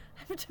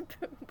have to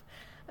poop.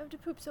 I have to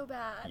poop so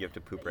bad. You have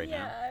to poop right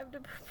now? Yeah, I have to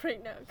poop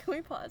right now. Can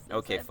we pause this?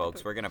 Okay,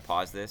 folks, we're going to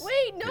pause this.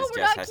 Wait, no, 'cause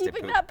we're Jess not has to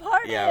keeping poop. that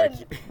part Yeah,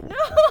 in.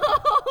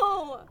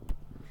 No!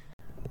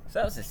 So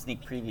that was a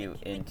sneak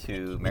preview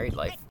into married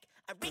life.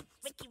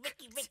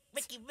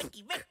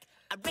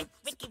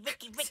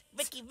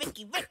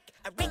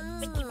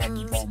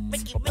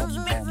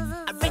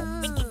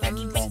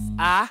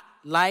 I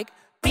like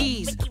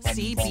bees.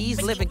 See,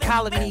 bees live in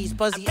colonies.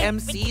 Buzzy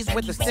MCs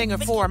with a stinger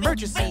for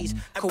emergencies.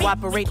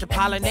 Cooperate to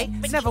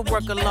pollinate, never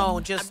work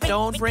alone. Just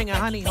don't bring a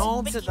honey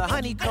home to the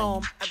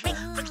honeycomb.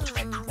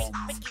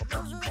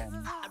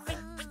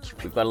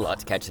 We've got a lot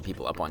to catch the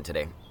people up on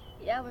today.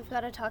 Yeah, we've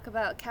got to talk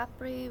about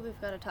Capri. We've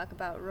got to talk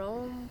about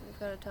Rome. We've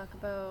got to talk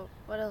about...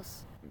 what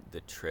else?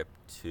 The trip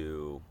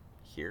to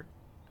here.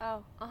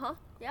 Oh,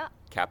 yeah.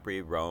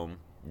 Capri, Rome,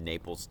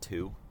 Naples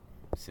too,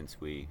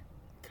 since we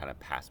kind of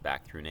passed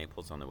back through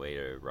Naples on the way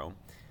to Rome.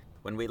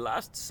 When we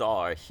last saw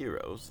our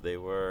heroes, they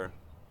were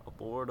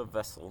aboard a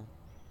vessel,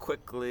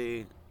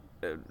 quickly...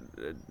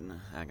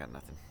 I got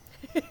nothing.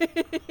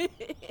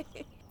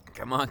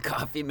 Come on,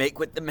 coffee, make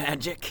with the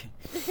magic.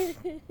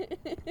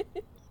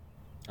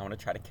 I want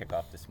to try to kick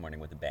off this morning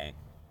with a bang,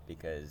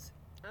 because...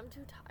 I'm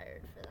too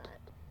tired for that.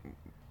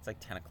 It's like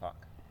 10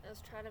 o'clock. I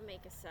was trying to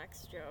make a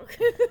sex joke.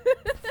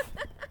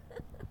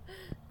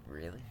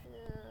 Really?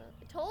 Yeah.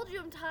 I told you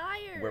I'm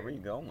tired. Where were you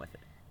going with it?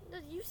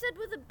 You said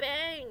with a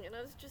bang, and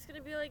I was just going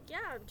to be like,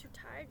 yeah, I'm too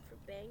tired for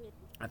banging.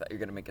 I thought you were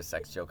going to make a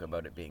sex joke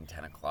about it being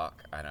 10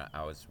 o'clock.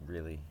 I was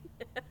really...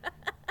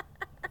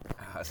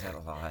 I was at a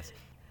loss.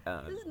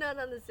 This is not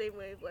on the same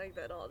wavelength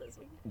at all this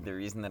week. The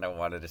reason that I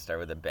wanted to start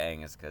with a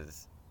bang is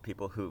because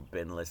people who've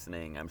been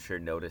listening, I'm sure,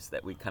 noticed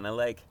that we kind of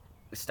like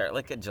start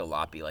like a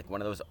jalopy, like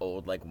one of those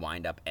old like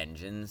wind-up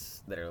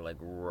engines that are like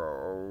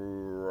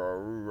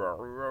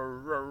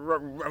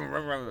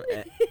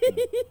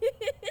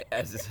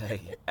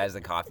as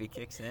the coffee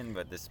kicks in.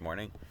 But this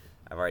morning,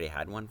 I've already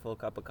had one full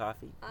cup of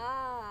coffee,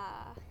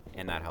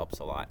 and that helps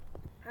a lot.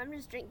 I'm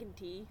just drinking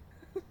tea.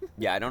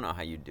 Yeah, I don't know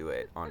how you do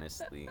it,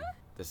 honestly.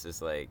 This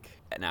is like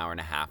an hour and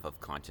a half of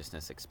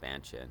consciousness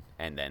expansion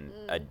and then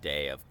a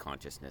day of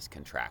consciousness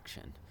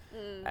contraction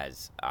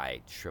as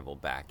I shrivel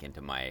back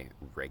into my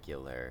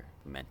regular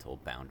mental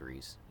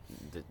boundaries.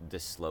 The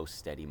slow,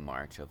 steady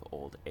march of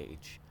old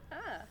age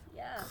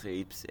Yeah.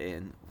 creeps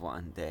in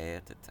one day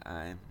at a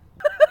time.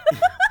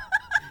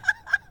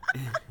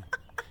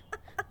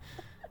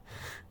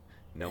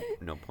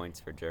 No points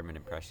for German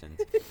impressions.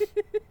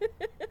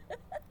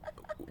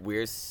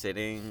 We're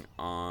sitting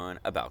on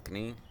a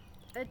balcony.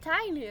 The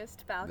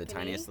tiniest balcony. The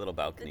tiniest little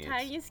balcony. The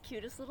tiniest,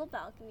 cutest little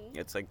balcony.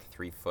 It's like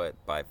 3 foot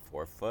by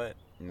 4 foot,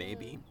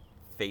 maybe,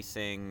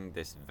 facing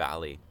this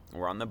valley.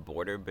 We're on the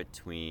border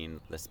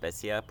between La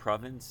Spezia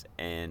province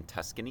and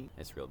Tuscany.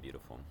 It's real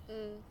beautiful.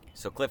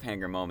 So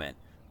cliffhanger moment.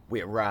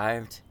 We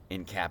arrived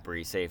in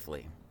Capri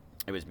safely.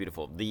 It was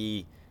beautiful.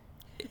 It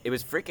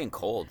was freaking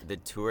cold. The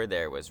tour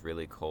there was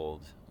really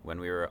cold when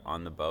we were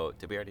on the boat.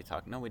 Did we already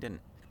talk? No, we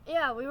didn't.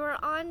 Yeah, we were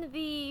on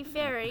the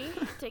ferry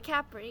to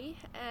Capri,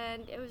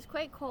 and it was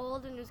quite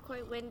cold and it was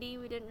quite windy.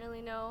 We didn't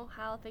really know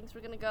how things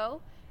were going to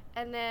go.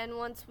 And then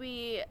once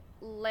we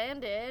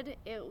landed,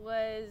 it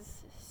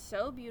was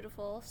so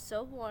beautiful,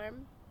 so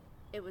warm.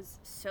 It was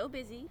so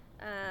busy.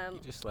 You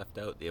just left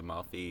out the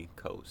Amalfi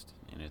Coast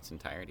in its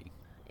entirety.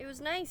 It was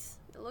nice.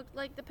 It looked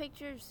like the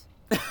pictures.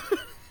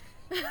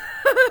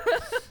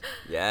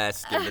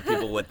 Yes, give the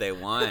people what they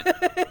want.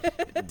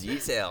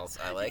 Details,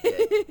 I like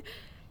it.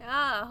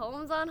 Yeah,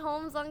 homes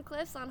on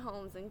cliffs on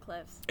homes and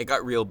cliffs. It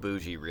got real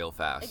bougie real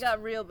fast. It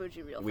got real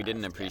bougie real fast. We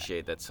didn't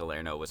appreciate that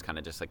Salerno was kind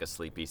of just like a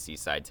sleepy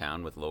seaside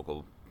town with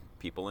local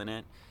people in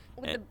it.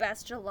 With the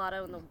best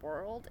gelato in the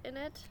world in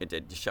it. It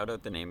did. Shout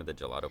out the name of the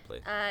gelato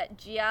place.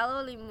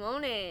 Giallo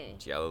Limone.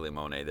 Giallo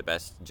Limone, the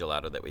best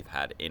gelato that we've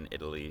had in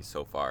Italy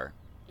so far,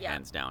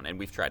 hands down. And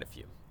we've tried a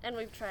few. And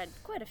we've tried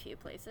quite a few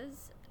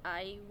places.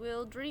 I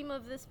will dream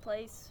of this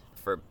place.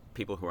 For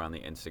people who are on the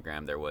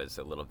Instagram, there was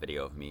a little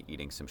video of me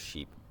eating some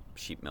sheep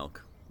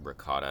milk,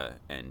 ricotta,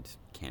 and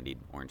candied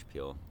orange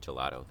peel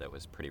gelato that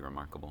was pretty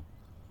remarkable.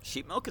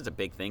 Sheep milk is a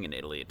big thing in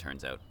Italy, it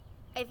turns out.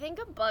 I think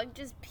a bug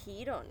just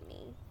peed on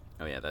me.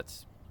 Oh yeah,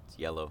 it's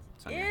yellow.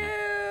 It's on your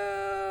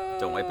hand.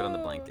 Don't wipe it on the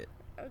blanket.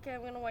 Okay,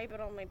 I'm gonna wipe it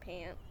on my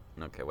pant.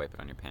 Okay, wipe it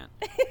on your pant.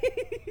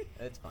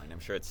 It's fine. I'm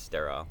sure it's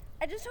sterile.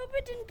 I just hope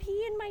it didn't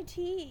pee in my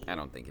tea. I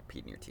don't think it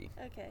peed in your tea.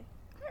 Okay.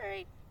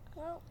 Alright.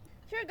 Well,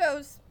 here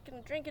goes.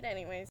 Gonna drink it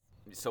anyways.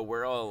 So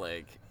we're all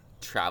like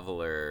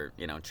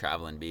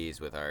traveling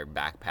bees with our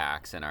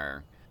backpacks and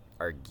our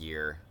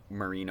gear,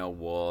 merino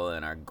wool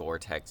and our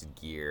Gore-Tex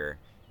gear.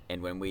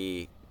 And when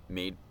we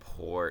made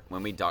port,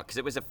 when we docked, because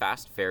it was a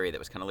fast ferry that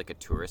was kind of like a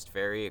tourist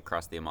ferry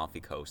across the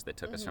Amalfi Coast that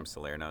took us from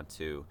Salerno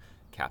to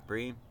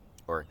Capri,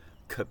 or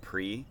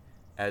Capri,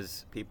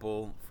 as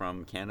people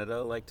from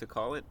Canada like to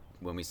call it.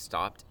 When we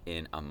stopped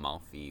in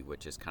Amalfi,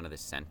 which is kind of the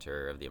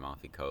center of the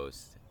Amalfi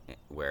Coast,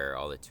 where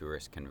all the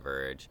tourists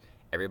converge,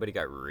 everybody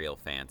got real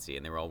fancy,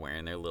 and they were all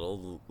wearing their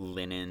little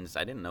linens.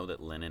 I didn't know that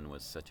linen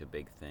was such a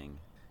big thing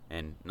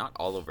and not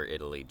all over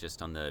Italy,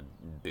 just on the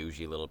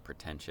bougie little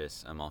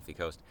pretentious Amalfi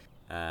Coast.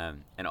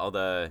 And all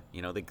the,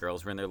 the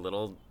girls were in their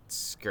little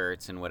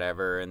skirts and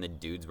whatever, and the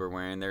dudes were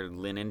wearing their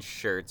linen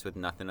shirts with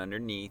nothing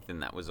underneath,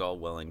 and that was all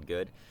well and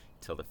good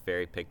until the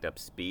ferry picked up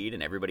speed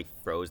and everybody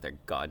froze their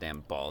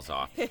goddamn balls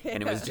off.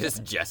 And it was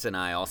just Jess and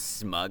I all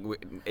smug.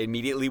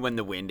 Immediately when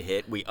the wind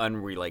hit, we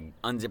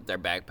unzipped our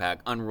backpack,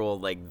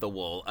 unrolled the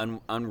wool,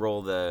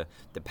 unroll the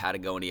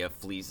Patagonia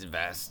fleece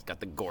vest, got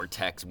the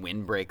Gore-Tex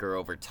windbreaker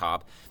over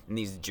top, and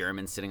these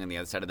Germans sitting on the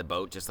other side of the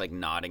boat just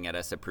nodding at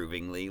us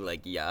approvingly,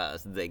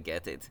 yes, they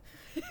get it.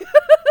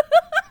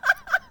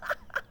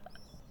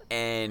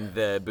 And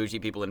the bougie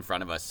people in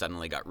front of us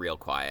suddenly got real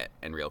quiet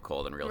and real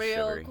cold and real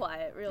shivery. Real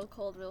quiet, real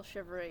cold, real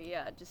shivery,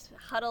 yeah. Just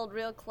huddled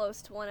real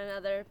close to one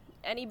another.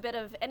 Any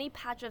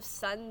patch of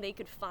sun they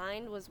could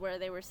find was where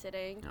they were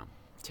sitting. No.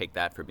 Take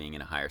that for being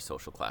in a higher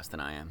social class than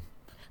I am.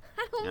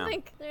 I don't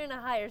think they're in a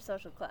higher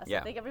social class. Yeah.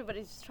 I think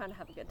everybody's just trying to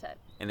have a good time.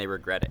 And they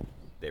regret it.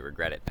 They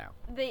regret it now.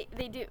 They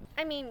do.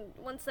 I mean,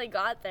 once they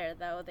got there,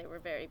 though, they were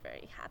very,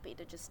 very happy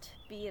to just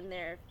be in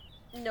their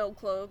no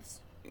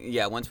clothes.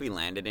 Yeah, once we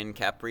landed in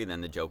Capri,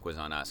 then the joke was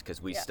on us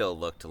because we still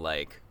looked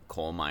like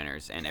coal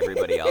miners, and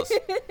everybody else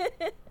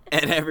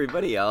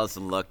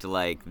looked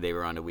like they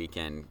were on a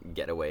weekend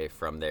getaway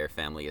from their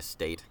family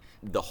estate.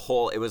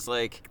 It was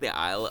like the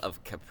Isle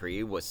of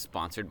Capri was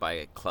sponsored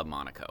by Club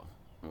Monaco.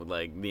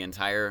 The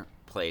entire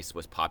place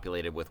was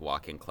populated with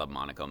walk-in Club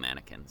Monaco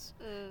mannequins.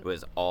 It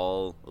was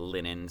all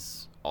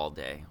linens all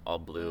day, all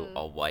blue,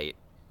 all white,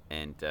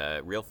 and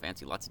real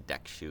fancy, lots of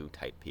deck shoe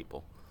type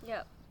people.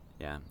 Yep.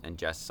 Yeah, and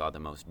Jess saw the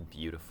most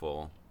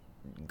beautiful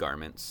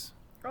garments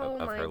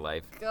of her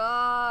life.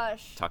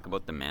 Gosh. Talk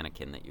about the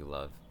mannequin that you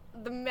love.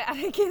 The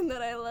mannequin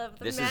that I love.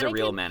 This is a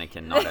real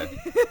mannequin, not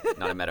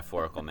a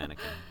metaphorical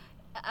mannequin.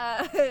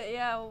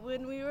 Yeah,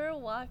 when we were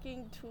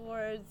walking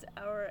towards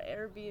our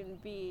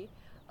Airbnb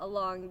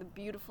along the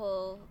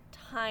beautiful,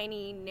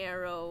 tiny,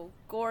 narrow,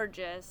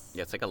 gorgeous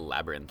it's like a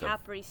labyrinth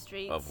Capri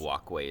streets of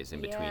walkways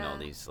in between all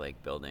these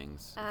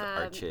buildings, with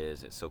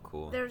arches. It's so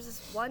cool. There's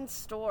this one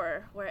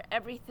store where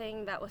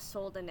everything that was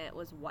sold in it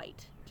was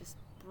white, just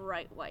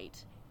bright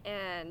white,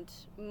 and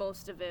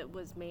most of it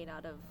was made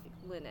out of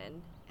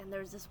linen. And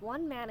there's this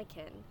one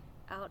mannequin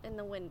out in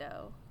the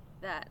window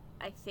that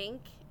I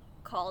think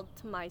called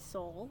to my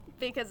soul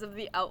because of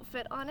the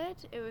outfit on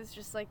it. It was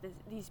just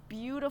these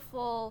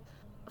beautiful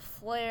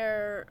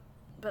flare,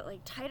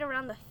 but tight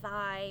around the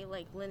thigh,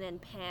 linen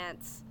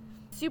pants,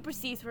 super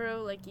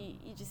see-through.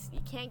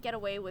 You can't get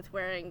away with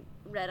wearing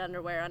red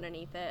underwear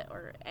underneath it,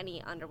 or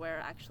any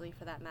underwear actually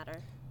for that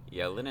matter.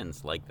 Yeah,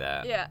 linen's like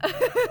that. Yeah.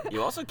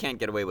 You also can't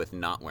get away with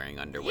not wearing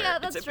underwear. Yeah,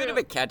 that's it's a true. bit of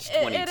a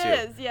catch-22.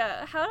 It is,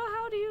 yeah.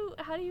 How do you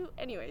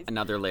anyways?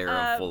 Another layer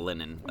of full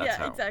linen. That's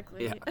how.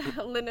 Exactly.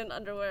 Yeah. Linen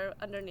underwear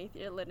underneath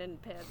your linen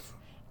pants.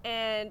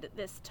 And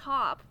this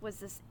top was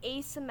this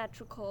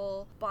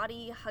asymmetrical,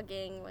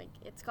 body-hugging,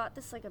 it's got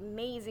this,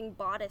 amazing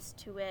bodice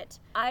to it.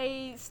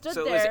 I stood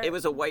there. So it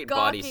was a white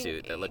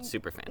bodysuit that looked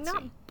super fancy.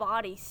 Not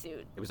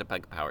bodysuit. It was a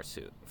power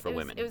suit for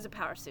women. It was a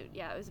power suit,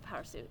 yeah, it was a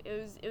power suit.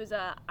 It was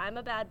a, I'm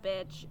a bad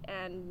bitch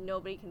and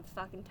nobody can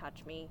fucking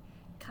touch me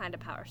kind of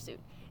power suit.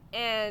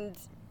 And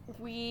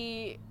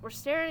we were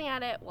staring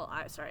at it. Well,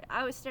 I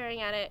was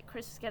staring at it.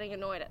 Chris was getting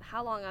annoyed at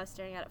how long I was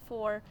staring at it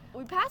for.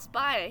 We passed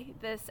by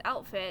this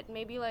outfit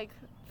maybe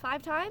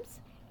 5 times,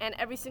 and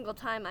every single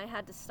time I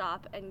had to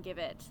stop and give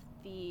it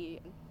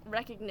the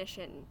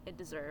recognition it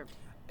deserved.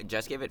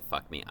 Jess gave it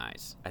fuck me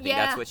eyes. I think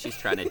that's what she's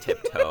trying to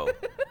tiptoe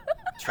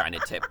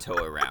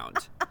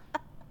around.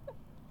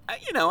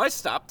 I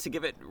stopped to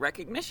give it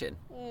recognition,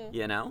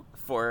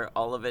 for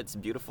all of its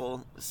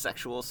beautiful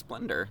sexual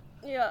splendor.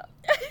 Yeah.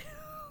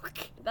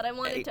 That I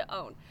wanted to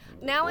own.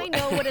 Now I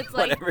know what it's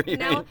like.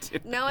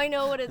 Now I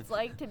know what it's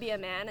like to be a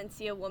man and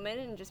see a woman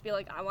and just be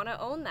like, I want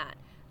to own that.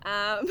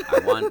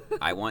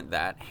 I want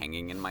that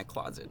hanging in my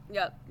closet.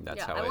 Yep.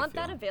 That's how I want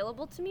feel. that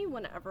available to me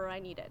whenever I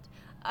need it.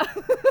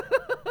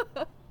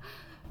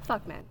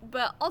 Fuck, man.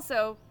 But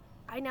also,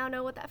 I now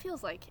know what that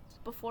feels like.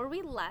 Before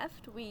we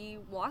left, we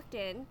walked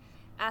in,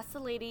 asked the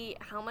lady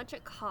how much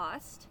it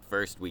cost.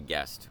 First, we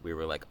guessed. We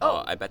were like,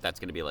 I bet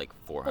that's going to be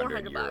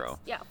 400 euro.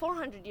 Bucks. Yeah,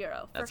 400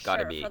 euro. That's got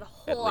to be for the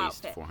whole at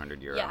least outfit.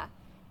 400 euro. Yeah.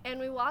 And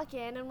we walk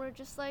in and we're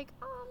just like,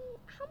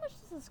 how much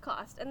does this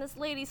cost? And this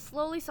lady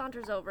slowly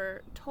saunters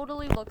over,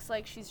 totally looks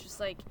like she's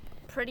just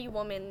pretty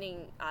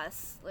womaning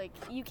us.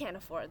 You can't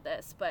afford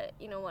this, but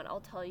you know what? I'll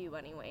tell you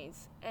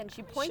anyways. And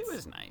she points. She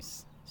was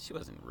nice. She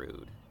wasn't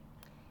rude.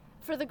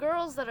 For the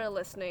girls that are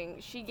listening,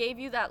 she gave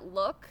you that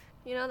look.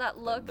 You know, that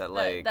look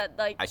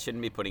that I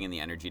shouldn't be putting in the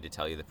energy to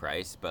tell you the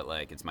price, but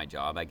it's my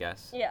job, I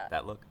guess. Yeah.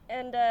 That look.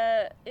 And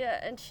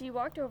and she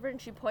walked over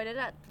and she pointed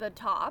at the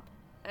top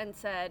and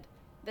said,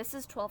 "This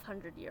is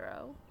 1,200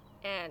 euro."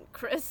 And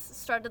Chris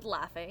started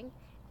laughing,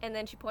 and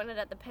then she pointed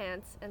at the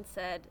pants and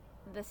said,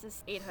 "This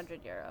is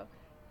 800 euro."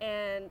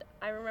 And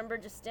I remember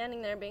just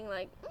standing there being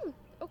like,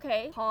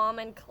 okay, calm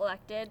and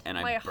collected. And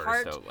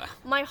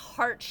my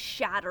heart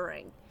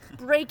shattering,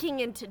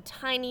 breaking into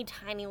tiny,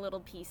 tiny little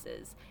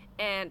pieces.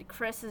 And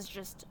Chris is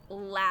just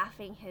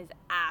laughing his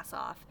ass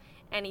off.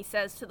 And he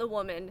says to the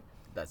woman,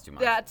 That's too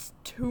much. That's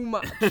too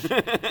much.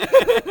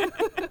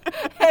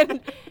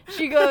 And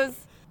she goes,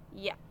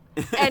 yeah.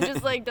 And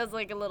just like does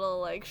like a little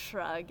like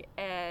shrug.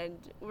 And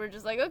we're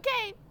just like,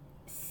 okay,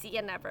 see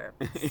you never.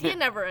 See you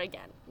never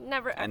again.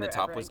 Never, ever, And the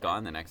top ever was again.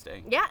 gone the next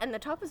day. Yeah, and the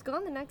top was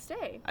gone the next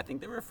day. I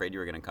think they were afraid you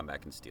were going to come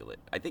back and steal it.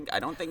 I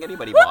don't think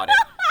anybody bought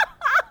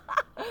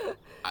it.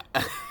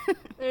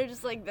 They're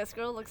just like, this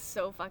girl looks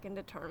so fucking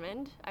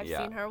determined. I've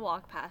Yeah. seen her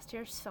walk past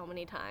here so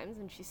many times,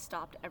 and she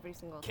stopped every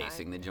single time.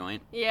 Casing the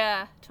joint.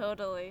 Yeah,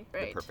 totally. The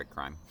Right. perfect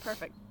crime.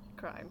 Perfect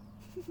crime.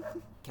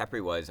 Capri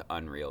was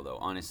unreal, though.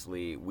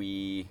 Honestly,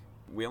 we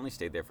only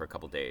stayed there for a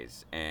couple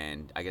days,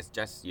 and I guess,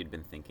 Jess, you'd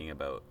been thinking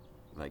about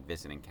like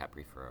visiting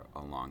Capri for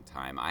a long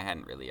time. I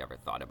hadn't really ever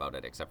thought about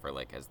it, except for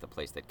like as the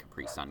place that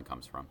Capri Sun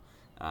comes from.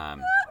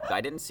 But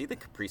I didn't see the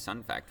Capri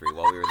Sun factory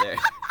while we were there.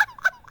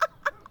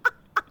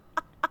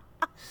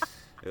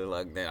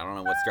 Like, I don't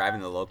know what's driving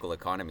the local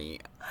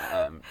economy.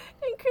 And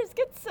Chris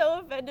gets so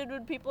offended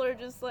when people are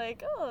just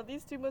like, oh,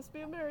 these two must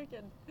be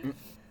American.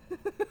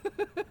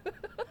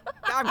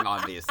 I'm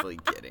obviously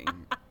kidding.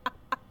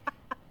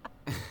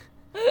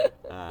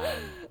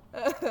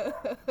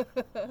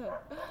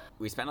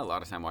 We spent a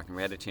lot of time walking.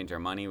 We had to change our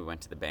money. We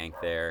went to the bank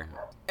there.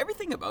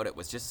 Everything about it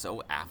was just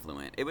so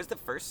affluent. It was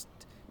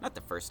not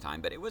the first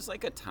time, but it was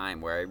like a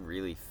time where I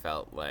really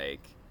felt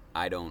like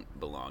I don't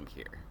belong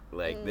here.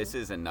 Like, this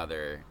is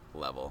another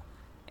level,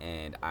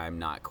 and I'm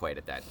not quite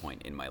at that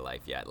point in my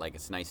life yet. Like,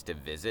 it's nice to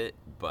visit,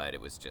 but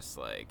it was just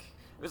like,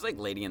 it was like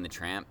Lady and the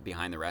Tramp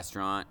behind the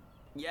restaurant.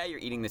 Yeah, you're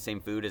eating the same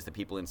food as the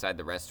people inside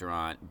the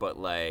restaurant, but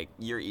like,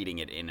 you're eating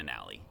it in an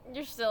alley.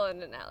 You're still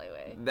in an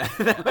alleyway.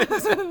 That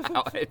was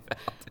how I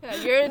felt.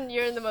 Yeah,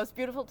 you're in the most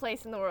beautiful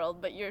place in the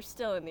world, but you're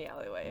still in the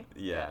alleyway.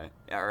 Yeah.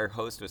 Our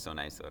host was so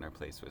nice, though, and our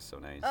place was so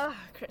nice. Oh,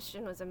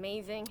 Christian was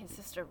amazing. His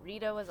sister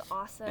Rita was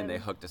awesome. And they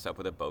hooked us up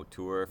with a boat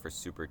tour for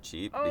super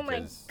cheap. Oh my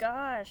because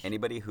gosh.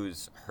 Anybody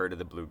who's heard of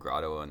the Blue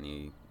Grotto on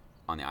the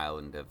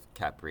island of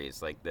Capri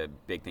is like the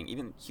big thing.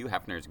 Even Hugh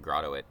Hefner's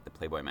grotto at the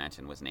Playboy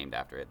Mansion was named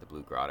after it, the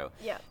Blue Grotto.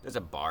 Yeah. There's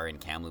a bar in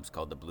Kamloops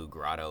called the Blue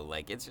Grotto.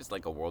 Like, it's just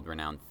like a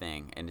world-renowned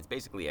thing. And it's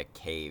basically a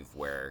cave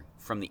where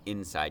from the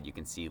inside you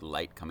can see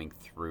light coming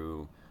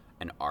through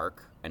an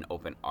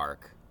open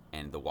arc,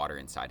 and the water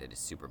inside it is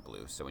super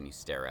blue. So when you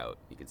stare out,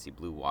 you can see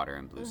blue water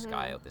and blue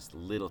sky out this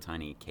little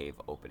tiny cave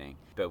opening.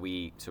 But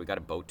we got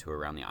a boat tour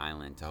around the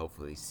island to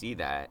hopefully see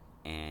that.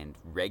 And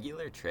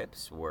regular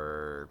trips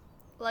were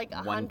like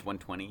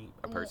 120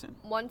 a person.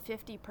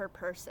 150 per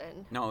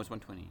person. No, it was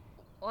 120.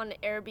 On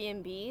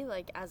Airbnb,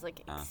 like as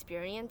like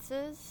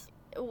experiences.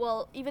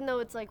 Well, even though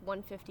it's like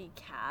 150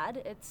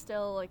 CAD, it's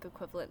still like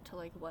equivalent to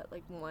like what,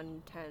 like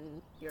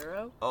 110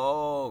 euro?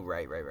 Oh,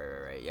 right.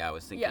 Yeah, I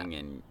was thinking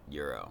in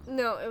euro.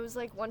 No, it was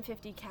like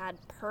 150 CAD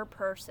per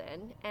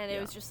person, and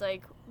it was just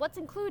like, what's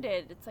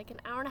included? It's like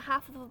an hour and a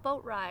half of a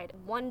boat ride,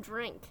 one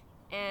drink.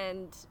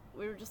 And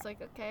we were just like,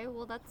 okay,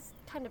 well, that's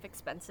kind of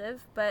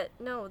expensive. But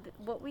no,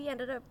 what we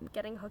ended up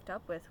getting hooked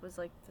up with was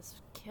like this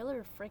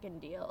killer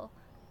friggin' deal.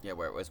 Yeah,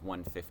 where it was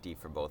 150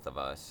 for both of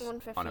us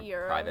 150 on a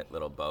euro. private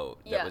little boat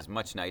that Yeah. was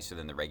much nicer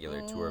than the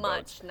regular tour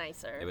boats. Much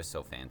nicer. It was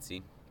so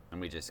fancy.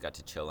 And we just got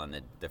to chill on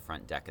the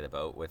front deck of the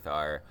boat with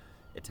our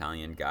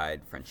Italian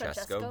guide,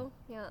 Francesco.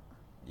 Yeah.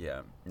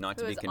 Yeah, not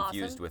to Who be is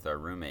confused awesome. with our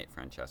roommate,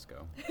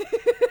 Francesco.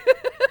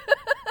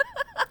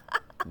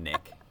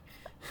 Nick.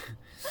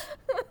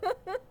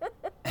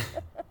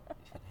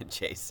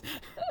 Chase.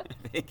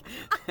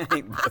 I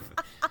think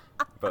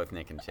both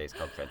Nick and Chase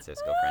called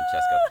Francesco.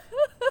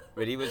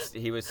 But he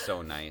was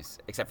so nice,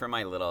 except for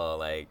my little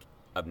like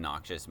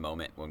obnoxious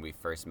moment when we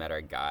first met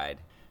our guide,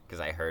 because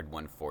I heard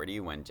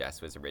 140 when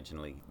Jess was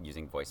originally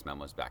using voice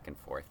memos back and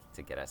forth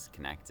to get us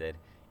connected,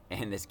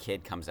 and this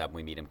kid comes up,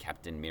 we meet him,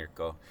 Captain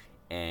Mirko,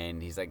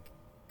 and he's like,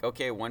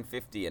 okay,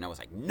 150, and I was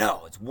like,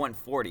 no, it's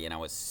 140, and I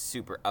was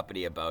super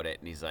uppity about it,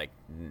 and he's like,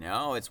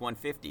 no, it's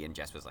 150, and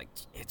Jess was like,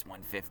 it's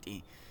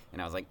 150.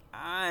 And I was like,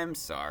 I'm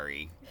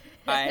sorry.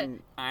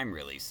 I'm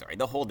really sorry.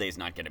 The whole day's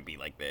not going to be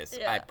like this.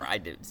 Yeah. I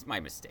did. It's my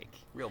mistake.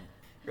 Real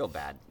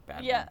bad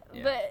Yeah,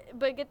 one.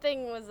 but good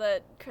thing was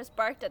that Chris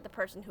barked at the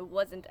person who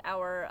wasn't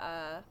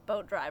our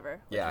boat driver,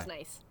 which was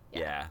nice.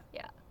 Yeah.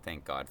 Yeah.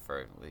 Thank God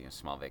for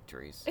small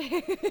victories.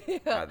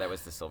 That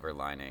was the silver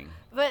lining.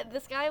 But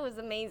this guy was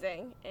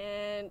amazing,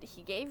 and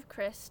he gave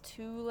Chris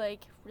 2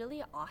 like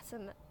really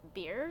awesome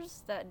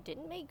beers that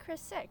didn't make Chris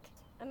sick.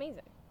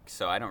 Amazing.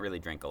 So I don't really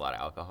drink a lot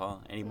of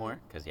alcohol anymore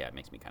because, it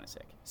makes me kind of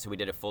sick. So we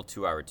did a full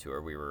 2-hour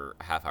tour. We were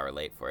a half hour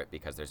late for it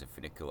because there's a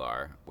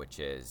funicular, which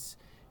is,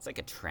 it's like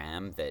a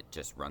tram that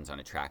just runs on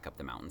a track up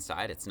the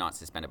mountainside. It's not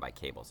suspended by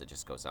cables. It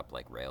just goes up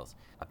like rails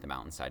up the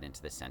mountainside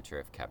into the center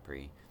of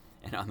Capri.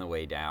 And on the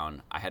way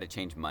down, I had to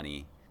change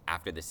money.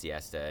 After the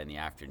siesta in the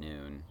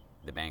afternoon,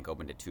 the bank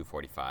opened at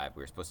 2:45.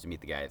 We were supposed to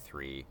meet the guy at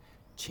 3.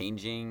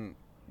 Changing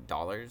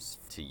dollars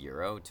to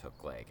euro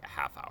took like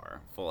a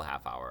full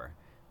half hour,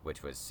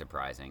 which was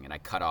surprising. And I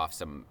cut off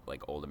some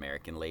like old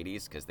American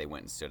ladies because they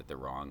went and stood at the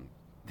wrong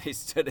they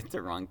stood at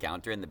the wrong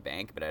counter in the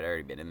bank, but I'd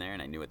already been in there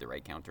and I knew what the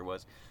right counter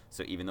was.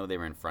 So even though they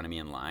were in front of me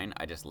in line,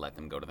 I just let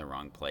them go to the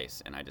wrong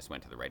place, and I just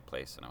went to the right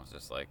place, and I was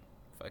just like,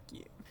 fuck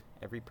you.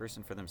 Every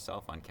person for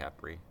themselves on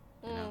Capri.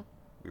 You know,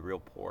 we real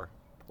poor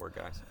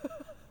guys.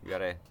 We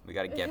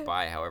gotta get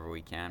by however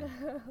we can.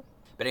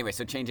 But anyway,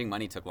 so changing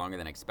money took longer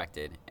than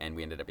expected, and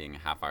we ended up being a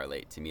half hour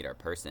late to meet our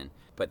person.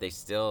 But they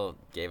still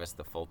gave us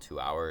the full 2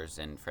 hours,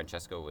 and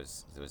Francesco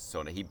was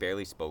so he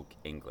barely spoke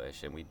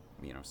English, and we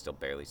still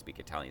barely speak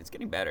Italian. It's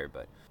getting better,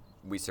 but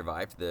we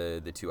survived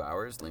the 2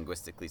 hours,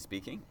 linguistically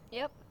speaking.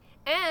 Yep.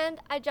 And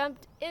I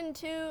jumped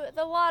into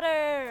the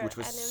water, Which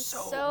was and it was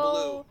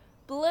so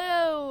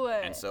blue.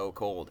 And so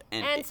cold.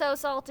 And so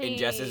salty. In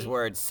Jess's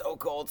words, so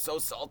cold, so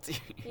salty.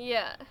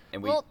 Yeah.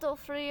 And Molto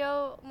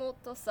frio,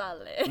 molto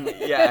sale.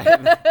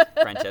 Yeah.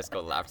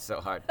 Francesco laughed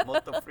so hard.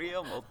 Molto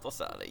frio, molto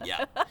sale.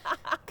 Yeah.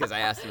 Because I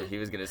asked him if he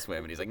was going to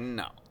swim, and he's like,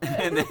 no.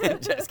 And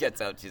then Jess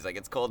gets out. She's like,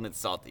 it's cold and it's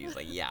salty. He's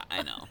like, yeah,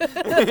 I know.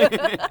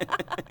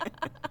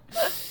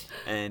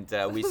 And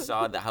we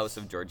saw the house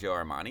of Giorgio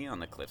Armani on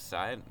the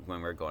cliffside when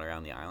we were going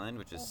around the island,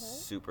 which is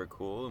super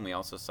cool. And we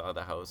also saw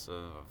the house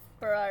of...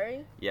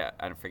 Ferrari? Yeah,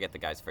 I don't forget the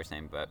guy's first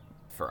name, but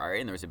Ferrari,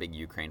 and there was a big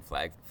Ukraine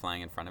flag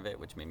flying in front of it,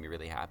 which made me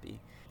really happy.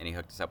 And he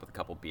hooked us up with a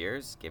couple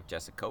beers, gave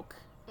Jess a Coke,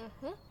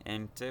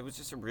 and it was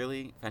just a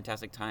really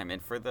fantastic time.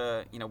 And for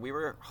the, we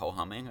were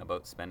ho-humming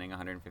about spending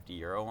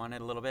 €150 on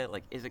it a little bit.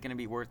 Like, is it going to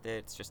be worth it?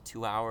 It's just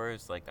 2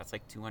 hours. Like, that's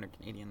like 200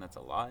 Canadian. That's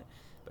a lot.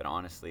 But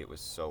honestly, it was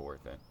so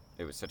worth it.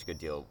 It was such a good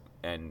deal.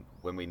 And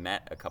when we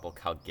met a couple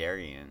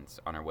Calgarians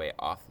on our way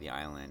off the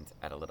island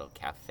at a little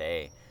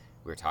cafe,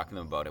 we were talking to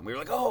them about it. And we were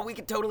like, oh, we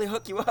could totally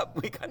hook you up.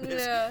 We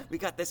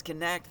got this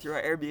connect through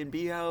our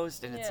Airbnb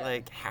house, and it's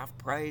like half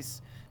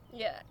price.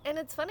 Yeah, and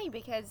it's funny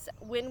because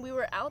when we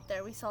were out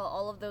there, we saw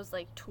all of those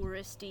like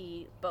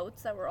touristy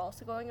boats that were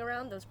also going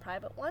around, those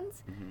private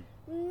ones.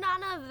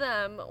 None of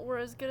them were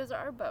as good as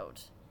our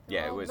boat.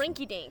 Yeah, it was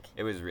rinky-dink.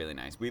 It was really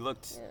nice. We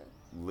looked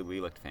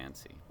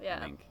fancy. Yeah. I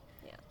think.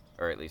 Yeah.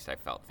 Or at least I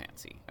felt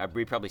fancy.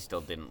 We probably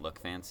still didn't look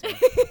fancy.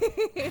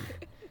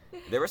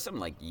 There were some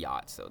like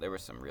yachts, though. There were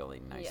some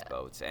really nice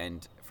boats,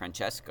 and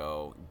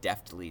Francesco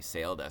deftly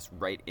sailed us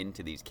right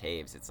into these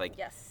caves. It's like,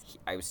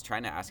 I was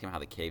trying to ask him how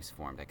the caves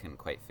formed. I couldn't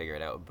quite figure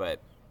it out, but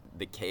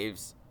the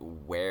caves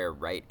wear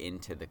right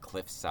into the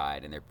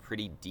cliffside, and they're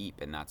pretty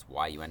deep, and that's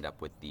why you end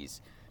up with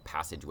these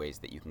passageways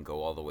that you can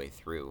go all the way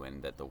through,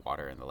 and that the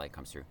water and the light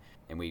comes through.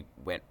 And we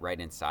went right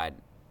inside,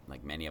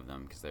 like many of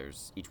them,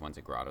 because each one's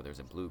a grotto. There's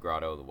a blue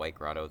grotto, the white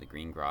grotto, the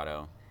green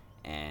grotto,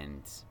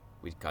 and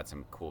we got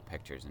some cool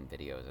pictures and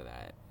videos of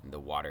that. And the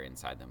water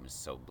inside them was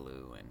so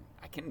blue, and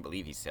I couldn't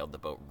believe he sailed the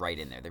boat right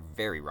in there. They're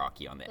very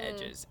rocky on the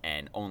edges,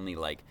 and only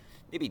like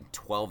maybe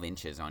 12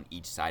 inches on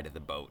each side of the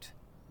boat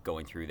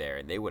going through there,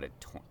 and they would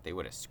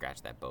have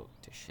scratched that boat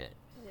to shit.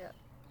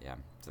 Yeah.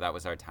 So that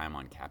was our time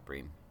on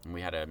Capri, and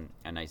we had a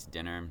nice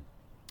dinner.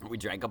 We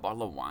drank a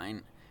bottle of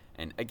wine,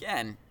 and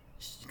again,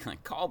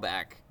 call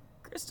back.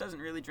 Chris doesn't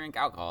really drink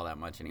alcohol that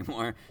much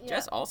anymore. Yeah.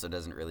 Jess also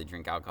doesn't really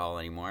drink alcohol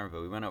anymore,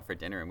 but we went out for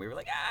dinner and we were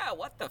like,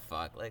 what the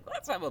fuck? Like,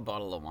 let's have a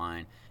bottle of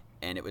wine.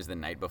 And it was the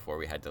night before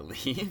we had to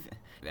leave.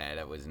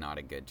 That was not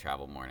a good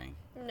travel morning.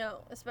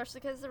 No,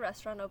 especially because the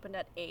restaurant opened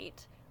at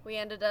 8. We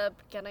ended up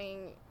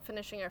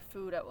finishing our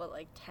food at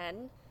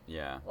 10?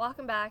 Yeah.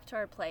 Walking back to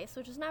our place,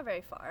 which is not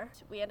very far.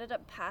 We ended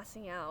up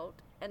passing out,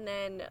 and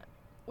then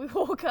we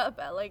woke up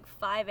at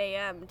 5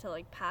 a.m.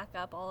 to pack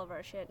up all of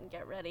our shit and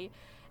get ready.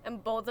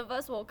 And both of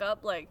us woke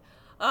up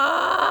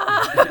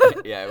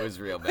Yeah, it was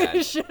real bad.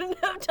 We shouldn't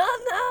have done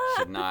that.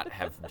 Should not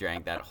have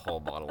drank that whole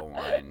bottle of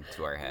wine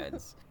to our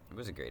heads. It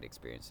was a great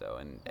experience, though.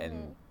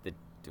 And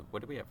what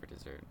did we have for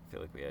dessert? I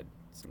feel like we had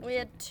some... We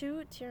had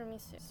 2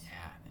 tiramisu.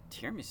 Yeah, the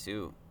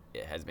tiramisu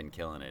has been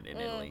killing it in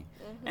Italy.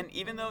 And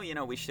even though,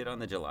 we shit on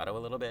the gelato a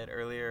little bit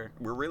earlier,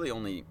 we're really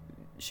only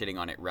shitting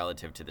on it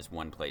relative to this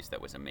one place that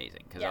was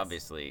amazing. Because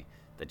obviously...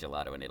 the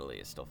gelato in Italy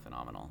is still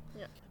phenomenal.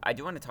 Yeah. I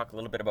do want to talk a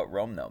little bit about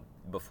Rome, though,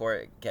 before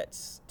it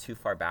gets too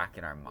far back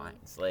in our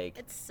minds.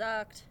 It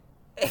sucked.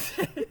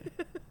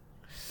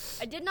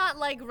 I did not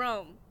like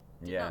Rome.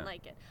 Did not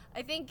like it.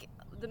 I think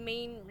the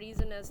main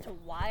reason as to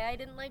why I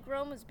didn't like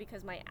Rome was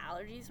because my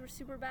allergies were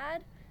super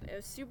bad. It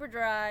was super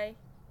dry.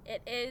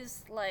 It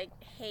is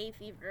hay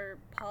fever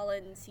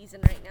pollen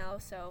season right now,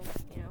 so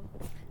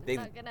I'm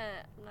not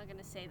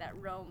gonna say that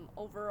Rome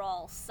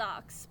overall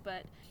sucks,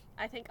 but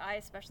I think I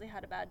especially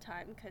had a bad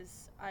time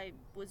because I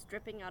was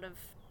dripping out of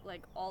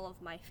all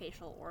of my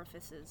facial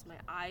orifices. My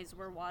eyes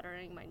were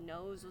watering, my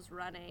nose was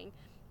running,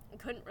 I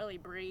couldn't really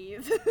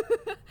breathe.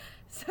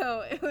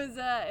 So it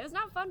was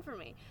not fun for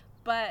me.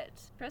 But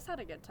Chris had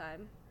a good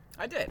time.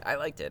 I did. I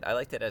liked it. I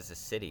liked it as a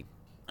city.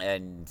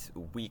 And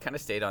we kind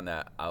of stayed on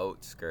the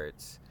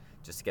outskirts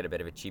just to get a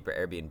bit of a cheaper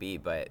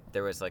Airbnb, but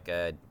there was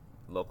a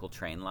local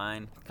train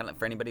line, kind of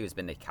for anybody who's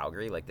been to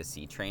Calgary, the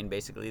C train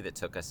basically, that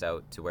took us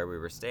out to where we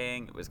were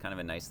staying. It was kind of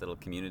a nice little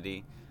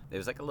community. It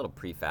was a little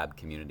prefab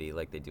community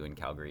like they do in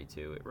Calgary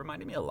too. It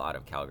reminded me a lot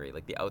of Calgary.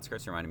 The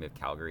outskirts reminded me of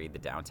Calgary. The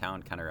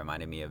downtown kind of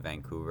reminded me of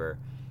Vancouver.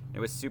 It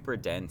was super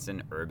dense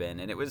and urban,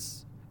 and it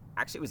was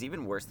Actually, it was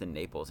even worse than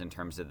Naples in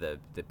terms of the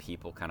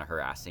people kind of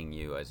harassing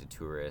you as a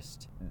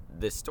tourist.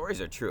 The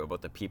stories are true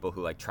about the people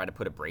who like try to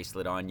put a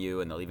bracelet on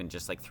you, and they'll even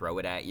just like throw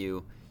it at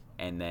you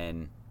and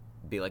then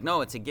be like,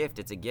 no, it's a gift,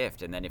 it's a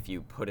gift. And then if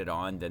you put it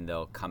on, then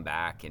they'll come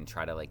back and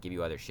try to like give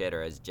you other shit.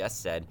 Or as Jess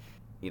said,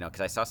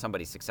 because I saw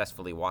somebody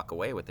successfully walk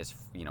away with this,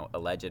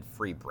 alleged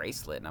free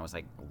bracelet. And I was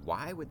like,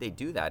 why would they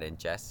do that? And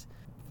Jess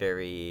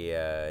very,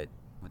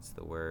 what's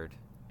the word?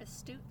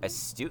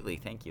 Astutely,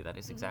 thank you. That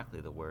is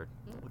exactly the word.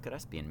 Look at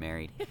us being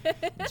married.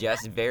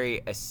 Jess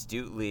very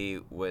astutely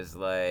was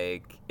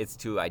like, it's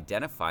to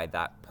identify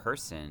that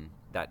person,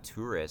 that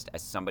tourist,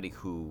 as somebody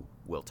who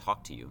will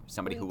talk to you,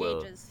 somebody who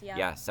engages,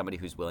 will, somebody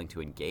who's willing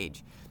to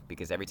engage.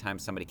 Because every time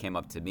somebody came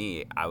up to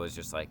me, I was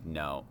just like,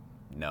 no.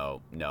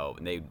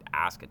 And they'd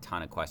ask a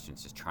ton of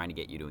questions, just trying to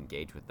get you to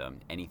engage with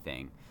them.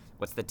 Anything.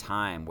 What's the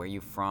time? Where are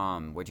you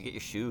from? Where'd you get your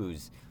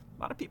shoes?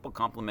 A lot of people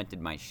complimented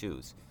my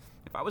shoes.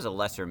 If I was a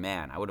lesser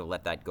man, I would have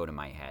let that go to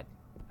my head.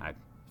 I'm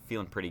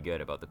feeling pretty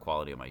good about the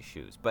quality of my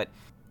shoes. But,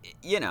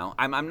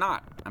 I'm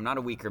not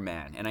a weaker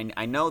man. And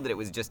I know that it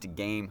was just a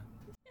game.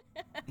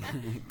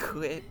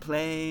 Quit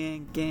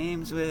playing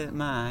games with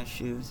my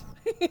shoes.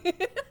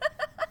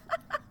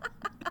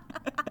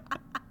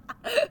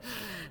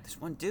 This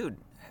one dude,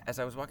 as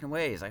I was walking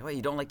away, he's like, "Wait,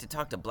 you don't like to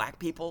talk to black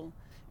people?"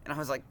 And I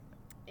was like,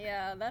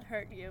 yeah, that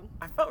hurt you.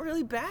 I felt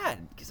really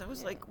bad because I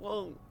was like,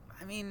 well,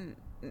 I mean,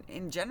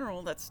 in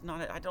general, that's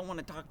not it. I don't want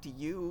to talk to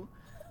you.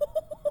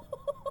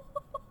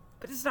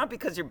 But it's not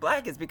because you're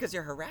black, it's because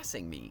you're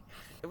harassing me.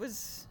 It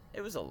was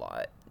a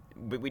lot.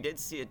 But we did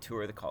see a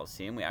tour of the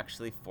Coliseum. We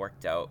actually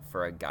forked out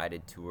for a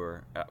guided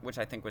tour, which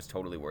I think was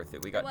totally worth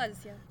it. We got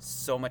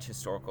so much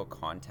historical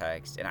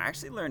context, and I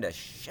actually learned a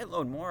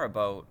shitload more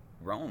about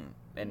Rome.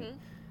 And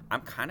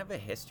I'm kind of a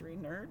history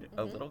nerd,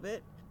 a little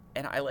bit.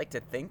 And I like to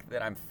think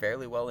that I'm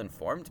fairly well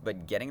informed,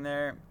 but getting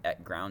there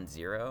at ground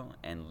zero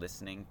and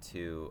listening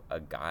to a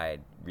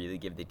guide really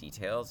give the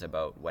details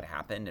about what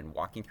happened and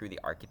walking through the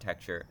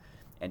architecture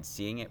and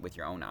seeing it with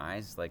your own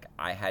eyes, like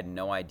I had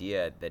no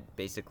idea that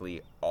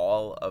basically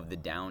all of the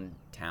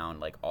downtown,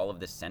 like all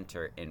of the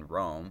center in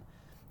Rome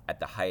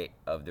at the height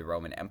of the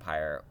Roman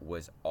Empire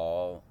was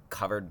all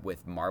covered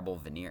with marble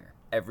veneer.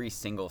 Every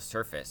single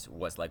surface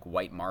was like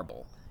white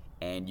marble.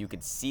 And you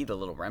could see the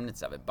little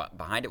remnants of it, but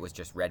behind it was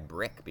just red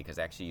brick because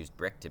they actually used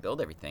brick to build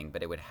everything.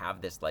 But it would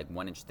have this like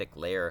 1-inch thick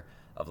layer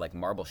of like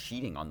marble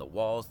sheeting on the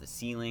walls, the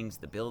ceilings,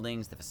 the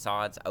buildings, the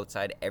facades,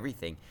 outside,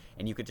 everything.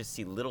 And you could just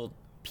see little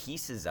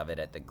pieces of it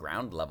at the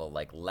ground level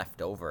like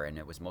left over, and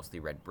it was mostly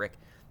red brick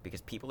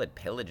because people had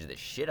pillaged the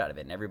shit out of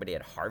it and everybody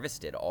had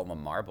harvested all the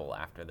marble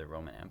after the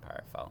Roman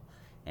Empire fell.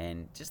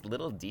 And just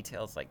little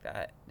details like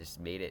that just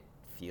made it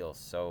feel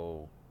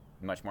so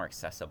much more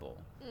accessible.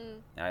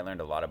 And I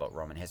learned a lot about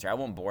Roman history. I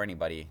won't bore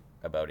anybody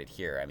about it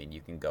here. I mean, you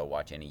can go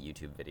watch any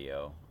YouTube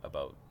video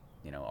about,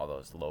 all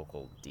those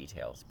local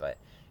details, but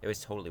it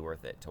was totally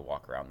worth it to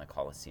walk around the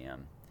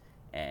Colosseum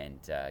and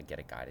get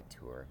a guided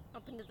tour.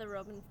 Up into the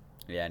Roman.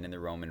 Yeah, and in the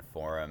Roman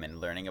Forum and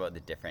learning about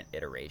the different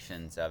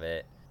iterations of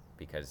it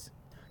because,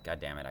 God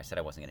damn it, I said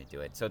I wasn't going to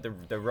do it. So the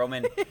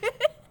Roman...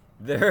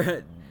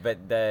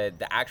 But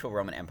the actual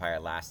Roman Empire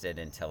lasted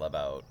until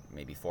about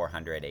maybe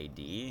 400 AD.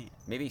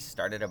 Maybe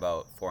started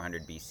about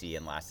 400 BC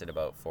and lasted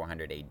about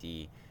 400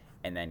 AD,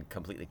 and then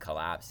completely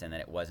collapsed. And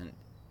then it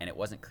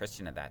wasn't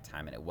Christian at that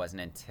time. And it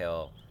wasn't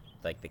until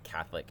like the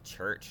Catholic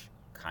Church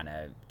kind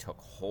of took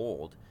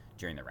hold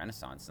during the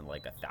Renaissance and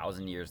like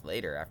 1,000 years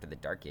later, after the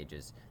Dark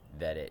Ages,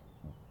 that it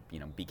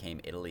became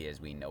Italy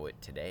as we know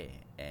it today.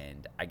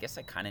 And I guess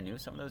I kind of knew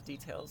some of those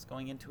details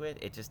going into it.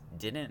 It just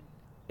didn't.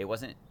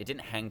 It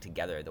didn't hang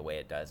together the way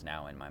it does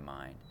now in my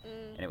mind.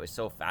 And it was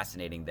so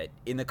fascinating that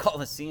in the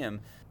Colosseum,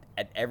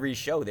 at every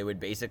show, they would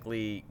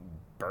basically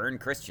burn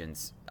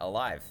Christians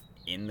alive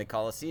in the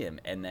Colosseum.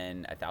 And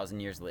then 1,000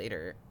 years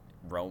later,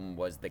 Rome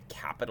was the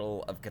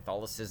capital of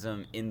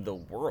Catholicism in the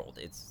world.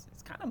 It's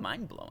kind of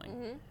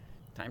mind-blowing.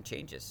 Time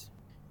changes.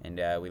 And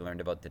we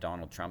learned about the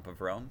Donald Trump of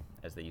Rome,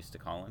 as they used to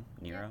call him,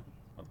 Nero.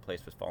 Well, the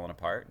place was falling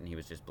apart, and he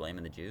was just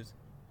blaming the Jews.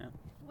 Yeah.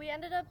 We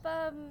ended up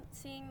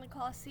seeing the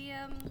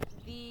Colosseum,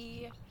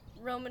 the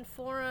Roman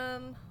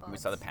Forum. We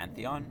saw the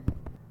Pantheon.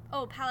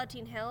 Oh,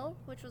 Palatine Hill,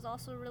 which was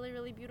also really,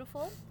 really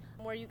beautiful,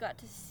 where you got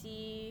to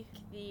see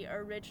the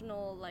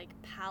original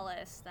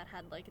palace that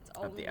had its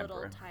own little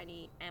emperor.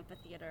 Tiny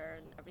amphitheater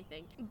and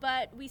everything.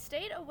 But we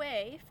stayed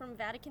away from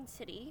Vatican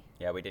City.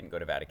 Yeah, we didn't go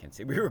to Vatican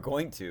City. We were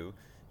going to.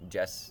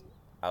 Jess,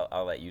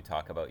 I'll let you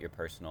talk about your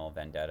personal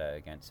vendetta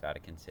against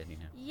Vatican City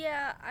now.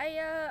 Yeah,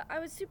 I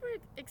was super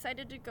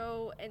excited to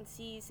go and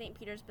see St.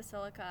 Peter's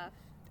Basilica.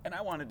 And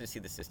I wanted to see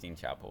the Sistine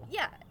Chapel.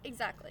 Yeah,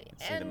 exactly.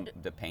 See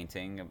the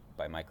painting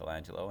by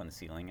Michelangelo on the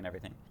ceiling and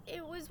everything.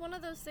 It was one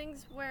of those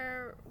things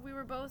where we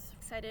were both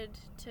excited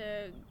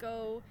to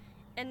go,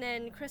 and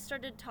then Chris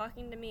started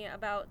talking to me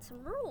about some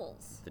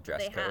rules the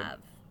dress code. Have,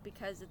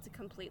 because it's a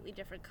completely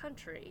different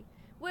country,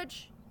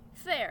 which...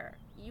 Fair.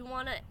 You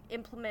want to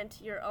implement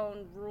your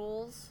own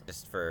rules.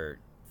 Just for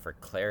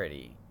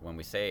clarity, when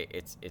we say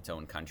it's its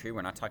own country,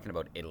 we're not talking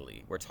about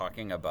Italy. We're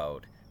talking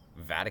about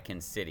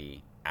Vatican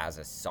City as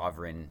a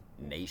sovereign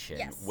nation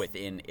Yes.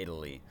 within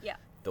Italy. Yeah.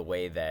 The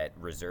way that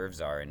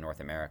reserves are in North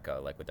America,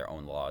 like with their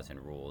own laws and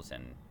rules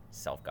and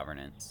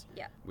self-governance.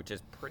 Yeah. Which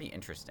is pretty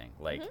interesting.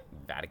 Like,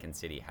 Vatican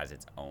City has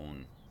its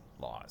own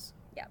laws.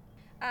 Yeah.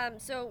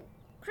 So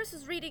Chris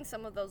was reading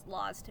some of those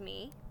laws to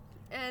me,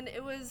 and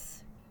it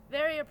was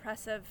very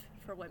oppressive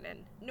for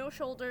women. No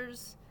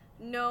shoulders,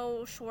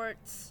 no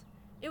shorts.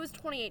 It was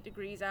 28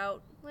 degrees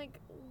out. Like,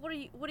 what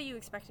are you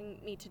expecting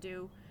me to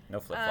do? No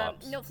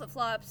flip-flops. No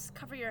flip-flops.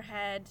 Cover your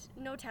head.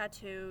 No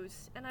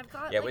tattoos. And I've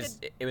got it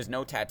was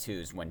no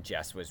tattoos when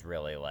Jess was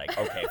really like,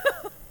 okay,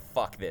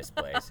 fuck this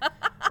place.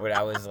 When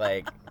I was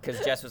like,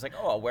 because Jess was like,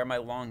 oh, I'll wear my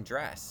long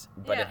dress,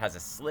 but Yeah. it has a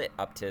slit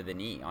up to the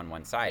knee on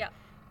one side. Yeah.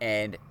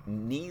 And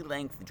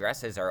knee-length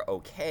dresses are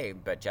okay,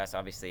 but Jess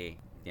obviously,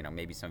 you know,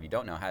 maybe some of you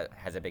don't know,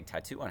 has a big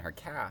tattoo on her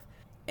calf,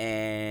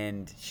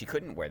 and she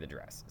couldn't wear the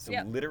dress. So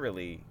Yeah.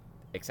 literally,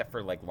 except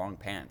for like long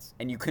pants,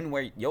 and you couldn't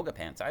wear yoga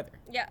pants either.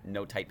 Yeah.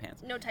 No tight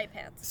pants. no tight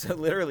pants. So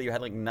literally, you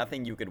had like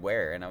nothing you could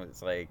wear, and I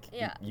was like,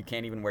 Yeah. you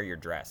can't even wear your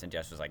dress. And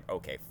Jess was like,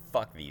 okay,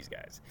 fuck these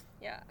guys.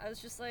 Yeah. I was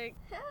just like,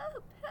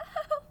 help,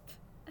 help.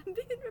 I'm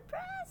being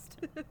repressed.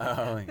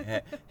 Oh,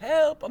 yeah.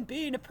 Help! I'm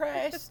being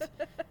oppressed.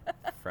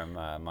 From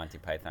Monty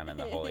Python and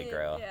the Holy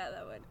Grail. Yeah,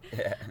 that one.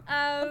 Yeah.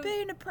 I'm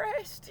being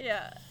oppressed.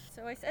 Yeah.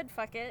 So I said,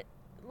 fuck it.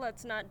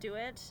 Let's not do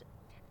it.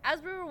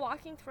 As we were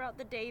walking throughout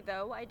the day,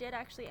 though, I did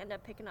actually end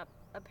up picking up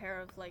a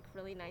pair of, like,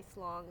 really nice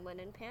long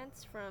linen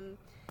pants from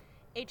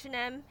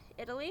H&M,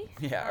 Italy.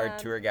 Yeah, our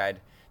tour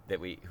guide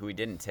who we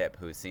didn't tip,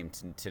 who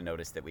seemed to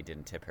notice that we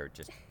didn't tip her,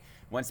 just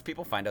once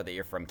people find out that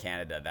you're from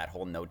Canada, that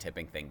whole no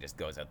tipping thing just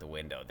goes out the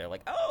window. They're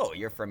like, oh,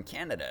 you're from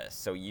Canada,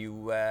 so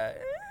you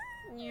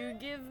You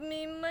give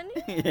me money?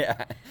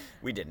 yeah,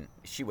 we didn't.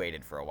 She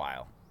waited for a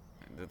while.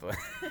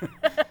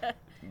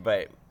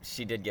 But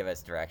she did give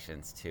us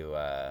directions to,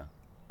 I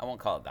won't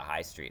call it the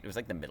high street. It was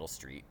like the middle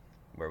street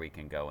where we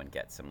can go and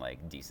get some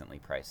like decently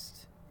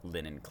priced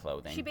linen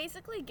clothing. She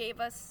basically gave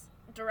us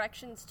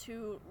directions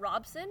to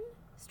Robson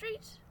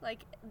Street, like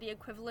the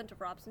equivalent of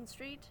Robson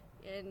Street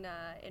in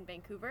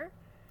Vancouver.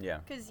 Yeah.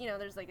 Because, you know,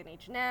 there's like an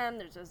H&M,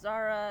 there's a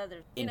Zara,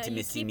 there's...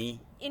 Intimissimi.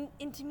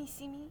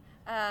 Intimissimi.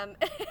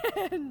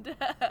 And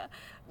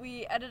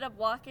we ended up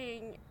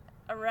walking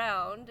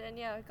around, and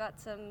yeah, got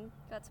some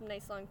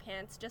nice long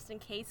pants, just in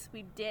case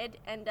we did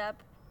end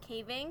up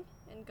caving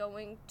and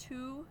going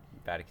to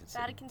Vatican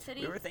City.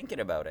 City. We were thinking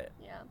about it.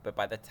 Yeah. But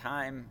by that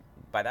time,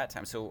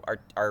 so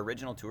our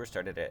original tour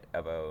started at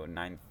about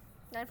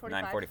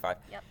 9:45.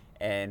 Yep.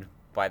 And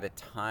by the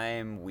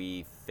time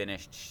we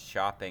finished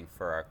shopping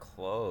for our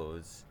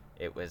clothes,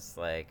 it was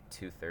like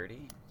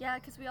 2:30. Yeah,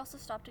 because we also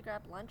stopped to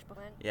grab lunch, but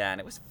Yeah, and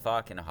it was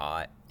fucking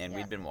hot, and Yeah.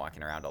 we'd been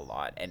walking around a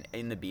lot, and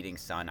in the beating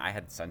sun, I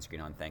had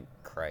sunscreen on, thank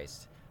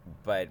Christ.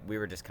 But we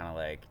were just kind of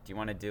like, do you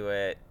want to do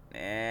it?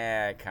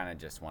 I kind of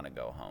just want to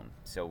go home.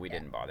 So we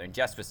didn't bother. And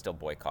Jess was still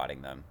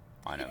boycotting them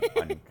on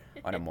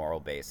a moral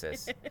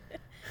basis.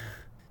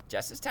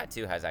 Jess's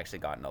tattoo has actually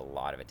gotten a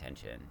lot of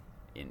attention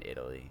in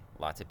Italy.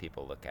 Lots of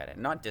people look at it,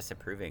 not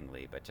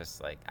disapprovingly, but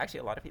just like,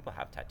 actually a lot of people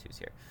have tattoos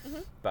here.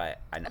 Mhm.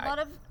 But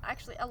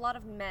a lot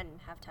of men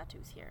have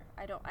tattoos here.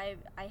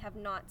 I have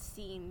not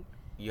seen.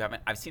 You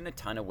haven't? I've seen a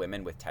ton of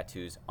women with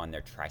tattoos on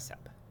their tricep,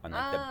 on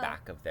like the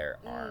back of their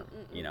arm.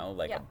 You know,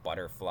 like Yeah. a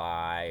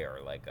butterfly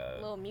or like a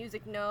Little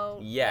music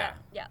note. Yeah.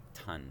 Yeah.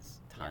 Tons.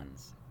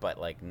 But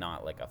like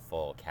not like a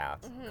full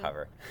cap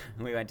cover.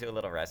 We went to a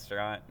little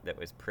restaurant that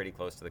was pretty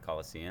close to the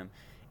Coliseum,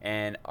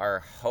 and our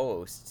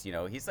host, you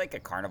know, he's like a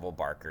carnival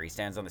barker. He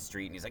stands on the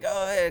street and he's like,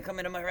 "Oh, hey, come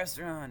into my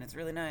restaurant. It's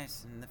really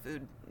nice, and the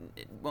food,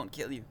 it won't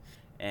kill you."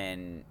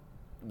 And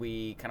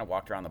we kind of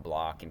walked around the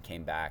block and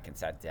came back and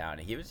sat down,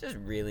 and he was just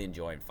really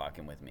enjoying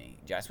fucking with me.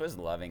 Jess was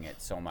loving it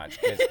so much.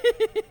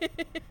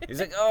 He's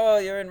like, "Oh,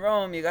 you're in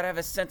Rome. You gotta have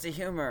a sense of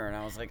humor." And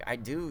I was like, "I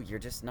do. You're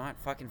just not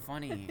fucking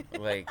funny."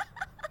 Like,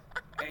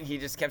 he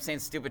just kept saying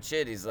stupid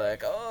shit. He's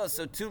like, "Oh,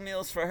 so 2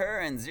 meals for her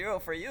and 0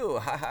 for you.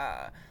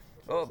 Haha.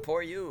 Oh,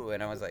 poor you."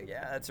 And I was like,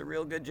 "Yeah, that's a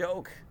real good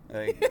joke."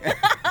 Like,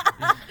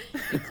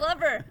 You're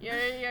clever.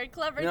 You're a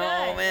clever no,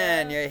 guy.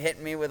 man, Yeah. you're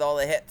hitting me with all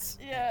the hits.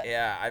 Yeah.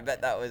 Yeah, I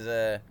bet that was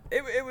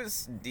it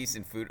was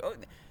decent food. Oh,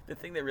 the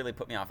thing that really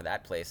put me off of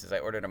that place is I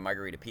ordered a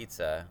margarita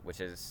pizza,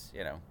 which is,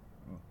 you know,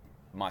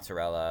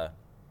 mozzarella,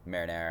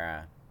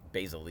 marinara,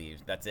 basil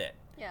leaves. That's it.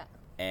 Yeah.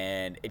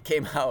 And it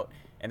came out,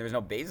 and there was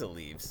no basil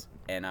leaves.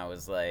 And I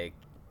was like,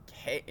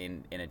 hey,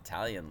 in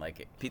Italian,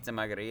 like, pizza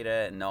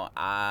margarita no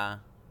a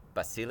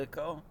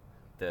basilico.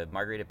 The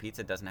margarita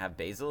pizza doesn't have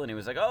basil. And he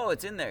was like, "Oh,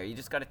 it's in there. You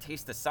just got to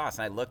taste the sauce."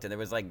 And I looked, and there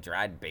was like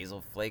dried basil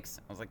flakes.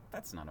 I was like,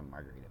 that's not a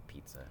margarita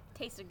pizza.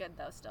 Tasted good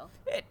though, still.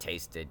 It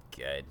tasted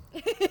good.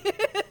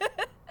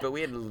 But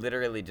we had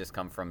literally just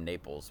come from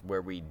Naples,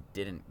 where we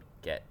didn't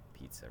get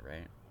pizza,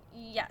 right?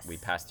 Yes. We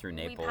passed through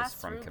Naples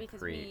from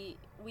Capri.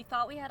 Because we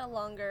thought we had a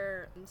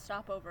longer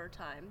stopover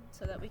time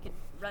so that we could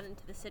run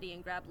into the city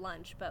and grab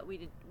lunch, but we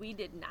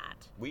did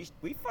not. We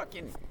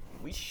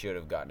should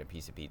have gotten a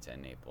piece of pizza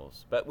in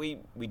Naples, but we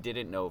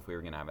didn't know if we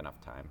were gonna have enough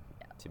time.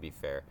 Yeah. To be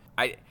fair,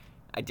 I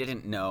I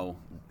didn't know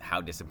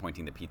how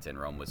disappointing the pizza in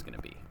Rome was going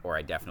to be. Or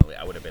I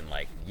would have been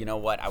like, you know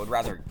what? I would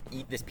rather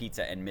eat this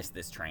pizza and miss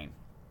this train.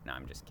 No,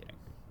 I'm just kidding.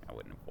 I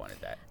wouldn't have wanted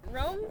that.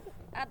 Rome,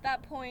 at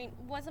that point,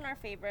 wasn't our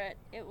favorite.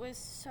 It was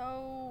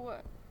so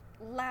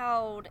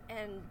loud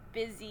and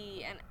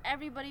busy, and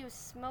everybody was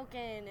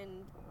smoking,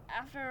 and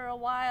after a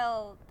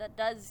while, that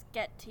does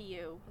get to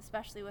you,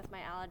 especially with my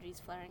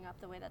allergies flaring up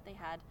the way that they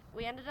had.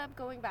 We ended up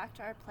going back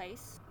to our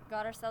place,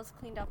 got ourselves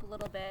cleaned up a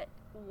little bit,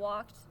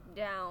 walked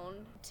down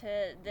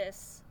to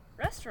this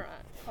restaurant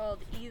called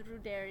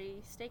Iruderi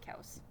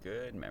Steakhouse.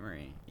 Good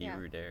memory. Yeah.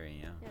 Iruderi,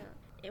 yeah.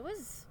 It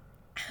was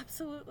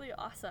absolutely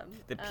awesome.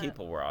 The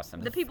people were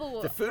awesome. The food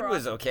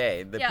was awesome.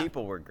 Okay. The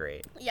people were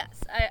great.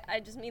 Yes, I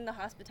just mean the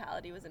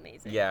hospitality was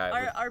amazing.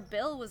 Yeah. Our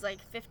bill was like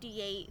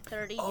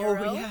 58.30 €.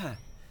 euro. Yeah.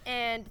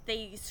 And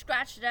they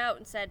scratched it out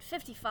and said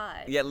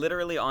 55. Yeah,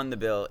 literally on the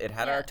bill, it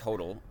had our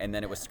total, and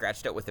then it was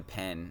scratched out with a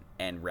pen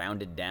and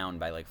rounded down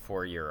by like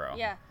 €4.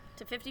 Yeah,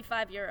 to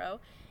 55 euro.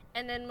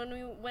 And then when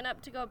we went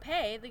up to go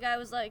pay, the guy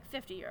was like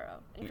 50 euro.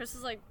 And Chris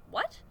was like,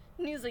 what?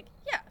 And he was like,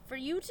 yeah, for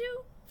you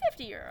two,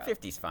 50 euro.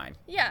 50's fine.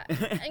 Yeah.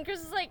 And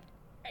Chris was like,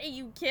 are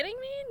you kidding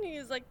me? And he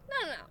was like,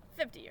 no,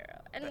 50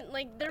 euro. And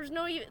like, there's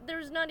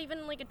not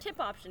even like a tip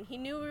option. He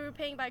knew we were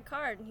paying by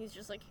card, and he's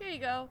just like, here you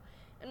go.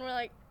 And we're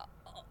like,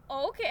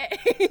 okay,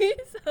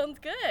 sounds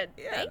good.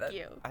 Yeah, Thank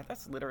you.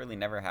 That's literally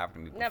never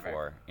happened to me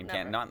before.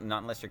 Never. Not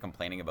unless you're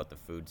complaining about the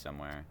food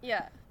somewhere.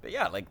 Yeah. But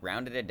yeah, like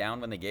rounded it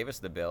down when they gave us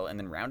the bill, and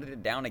then rounded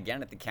it down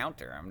again at the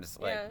counter. I'm just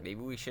like,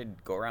 maybe we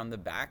should go around the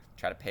back,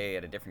 try to pay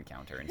at a different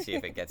counter, and see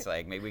if it gets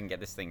like, maybe we can get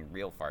this thing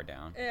real far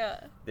down. Yeah.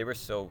 They were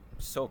so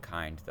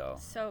kind though.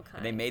 So kind.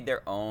 And they made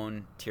their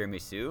own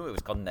tiramisu. It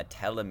was called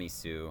Nutella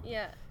misu.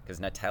 Yeah. Because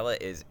Nutella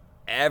is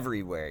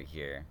everywhere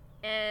here.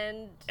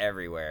 And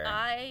everywhere.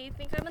 I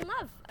think I'm in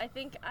love. I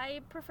think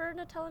I prefer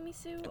Nutella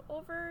misu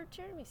over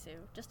tiramisu.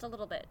 Just a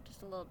little bit.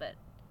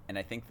 And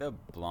I think the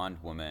blonde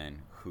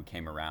woman who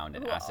came around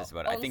and asked us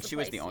about it, I think she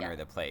was the owner of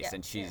the place,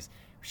 and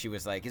she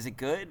was like, "Is it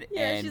good?"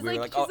 Yeah, and she's we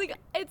were like, "Oh,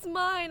 it's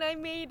mine. I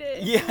made it.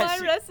 It's my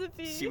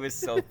recipe." She was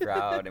so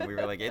proud, and we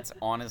were like, "It's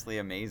honestly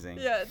amazing."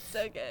 Yeah, it's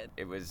so good.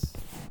 It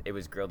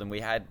was grilled, and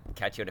we had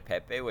cacio e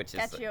pepe, which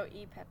is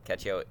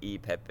cacio e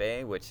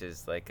pepe, which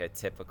is like a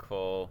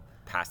typical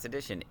pasta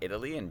dish in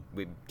Italy, and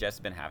we've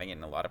just been having it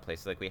in a lot of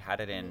places. Like we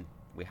had it in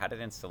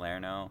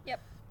Salerno. Yep.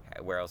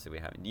 Where else did we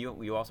have it?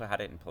 You also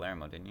had it in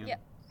Palermo, didn't you?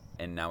 Yep.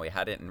 And now we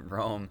had it in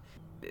Rome.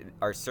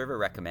 Our server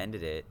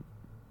recommended it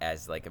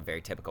as like a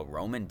very typical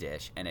Roman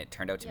dish, and it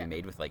turned out to be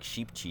made with like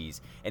sheep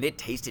cheese, and it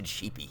tasted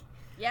sheepy.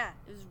 Yeah,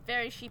 it was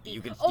very sheepy.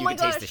 You could gosh,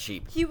 taste the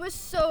sheep. He was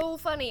so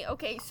funny.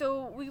 Okay,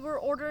 so we were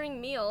ordering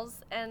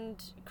meals,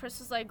 and Chris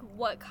was like,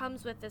 what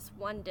comes with this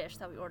one dish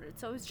that we ordered?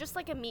 So it was just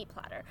like a meat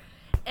platter.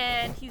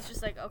 And he's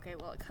just like, okay,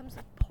 well, it comes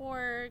with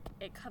pork,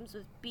 it comes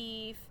with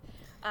beef,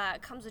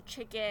 it comes with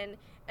chicken,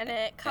 and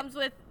it comes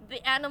with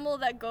the animal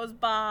that goes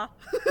ba.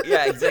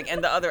 Yeah, exactly.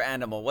 And the other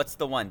animal, what's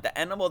the one? The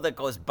animal that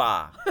goes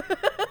ba.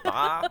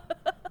 Ba?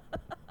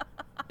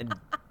 And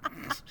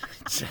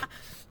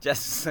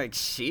just like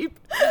sheep?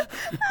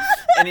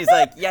 And he's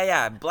like,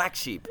 yeah, black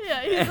sheep.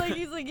 Yeah,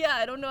 he's like, yeah,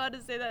 I don't know how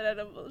to say that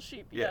animal,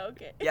 sheep. Yeah,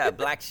 okay. Yeah,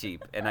 black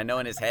sheep. And I know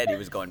in his head he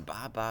was going,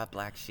 ba,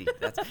 black sheep.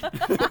 That's...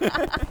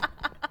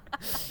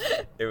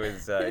 It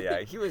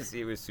was,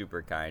 he was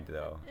super kind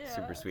though,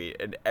 super sweet,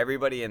 and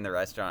everybody in the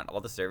restaurant,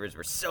 all the servers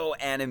were so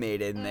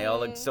animated, and they all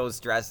looked so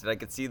stressed, and I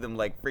could see them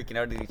like freaking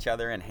out at each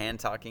other and hand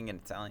talking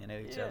and Italian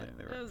at each other.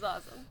 It was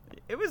awesome.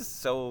 It was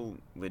so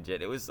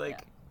legit. It was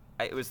like,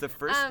 it was the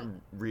first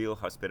real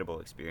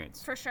hospitable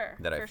experience for sure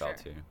that I felt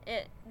too.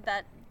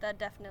 That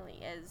definitely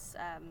is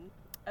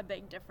a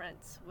big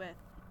difference with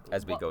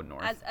as we go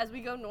north. As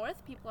we go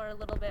north, people are a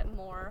little bit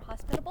more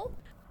hospitable.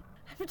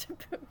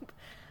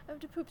 I have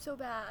to poop so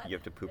bad. You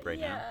have to poop right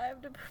now? Yeah, I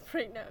have to poop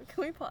right now.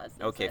 Can we pause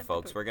this? Okay,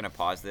 folks, we're going to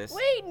pause this.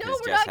 Wait, no,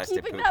 we're not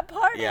keeping that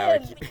part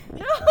in.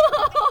 No!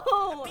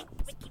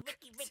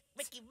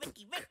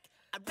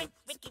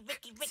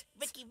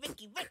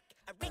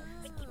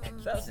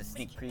 So that was a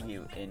sneak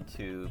preview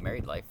into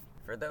married life.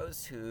 For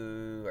those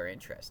who are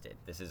interested,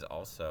 this is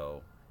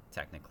also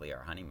technically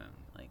our honeymoon.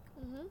 Like,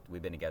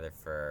 we've been together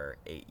for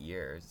 8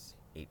 years,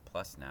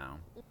 8+ now,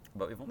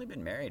 but we've only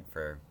been married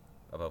for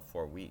about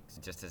 4 weeks,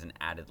 just as an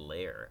added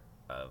layer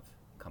of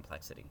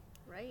complexity.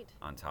 Right.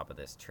 On top of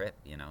this trip,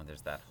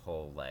 there's that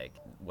whole, like,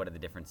 what are the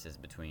differences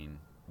between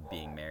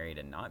being married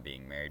and not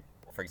being married?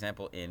 For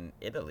example, in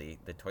Italy,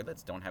 the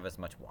toilets don't have as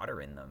much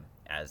water in them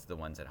as the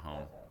ones at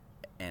home.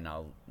 And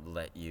I'll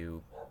let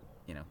you,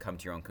 come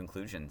to your own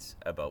conclusions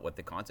about what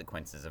the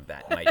consequences of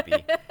that might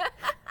be.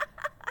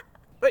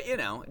 But,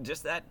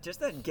 just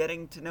that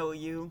getting to know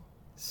you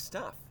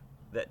stuff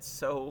that's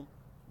so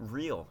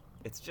real.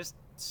 It's just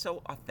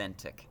so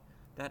authentic.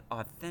 That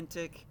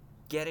authentic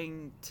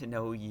getting to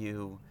know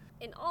you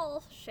in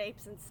all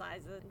shapes and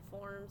sizes and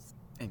forms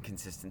and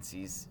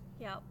consistencies.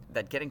 Yep.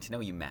 That getting to know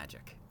you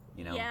magic.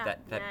 That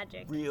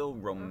magic. Real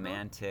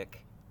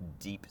romantic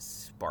deep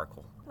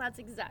sparkle. That's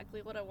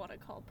exactly what I want to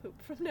call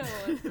poop from now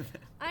on.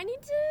 I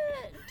need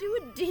to do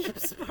a deep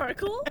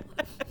sparkle.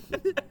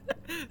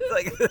 It's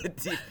like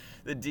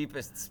the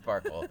deepest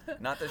sparkle,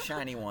 not the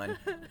shiny one.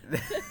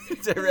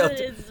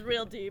 It's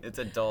real deep. It's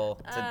a dull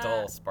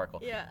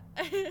sparkle. Yeah.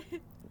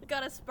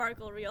 Gotta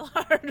sparkle real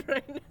hard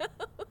right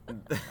now.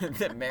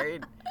 The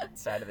married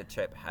side of the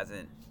trip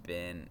hasn't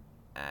been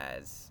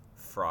as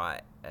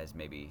fraught as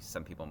maybe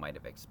some people might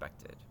have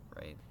expected,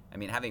 right? I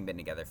mean, having been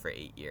together for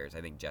 8 years,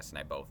 I think Jess and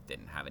I both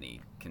didn't have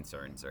any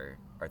concerns or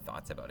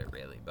thoughts about it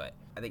really. But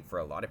I think for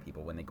a lot of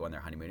people, when they go on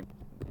their honeymoon,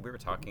 we were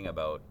talking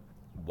about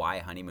why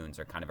honeymoons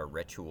are kind of a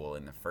ritual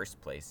in the first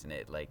place, and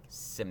it like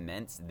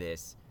cements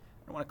this,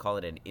 I don't want to call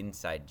it an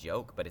inside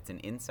joke, but it's an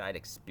inside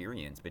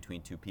experience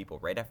between two people.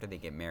 Right after they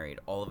get married,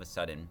 all of a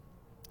sudden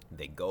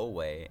they go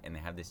away and they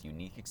have this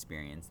unique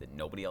experience that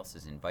nobody else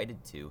is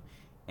invited to,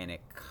 and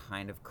it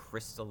kind of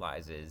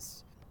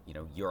crystallizes, you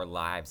know, your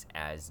lives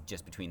as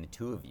just between the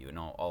two of you. And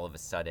all of a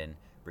sudden,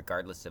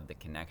 regardless of the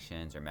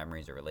connections or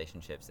memories or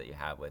relationships that you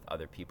have with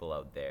other people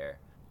out there,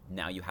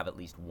 now you have at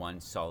least one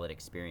solid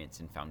experience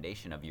and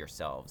foundation of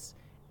yourselves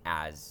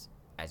as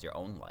your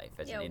own life,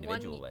 as an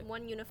individual life.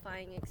 One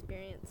unifying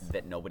experience.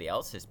 That nobody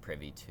else is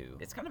privy to.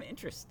 It's kind of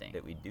interesting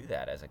that we do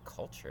that as a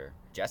culture.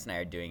 Jess and I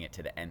are doing it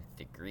to the nth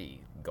degree.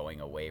 Going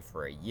away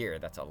for a year,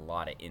 that's a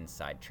lot of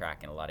inside track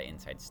and a lot of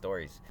inside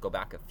stories. Go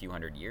back a few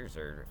hundred years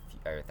or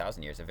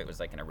 1,000 years, if it was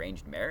like an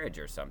arranged marriage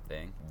or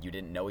something, you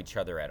didn't know each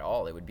other at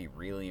all. It would be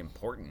really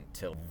important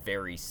to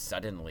very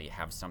suddenly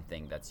have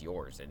something that's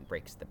yours and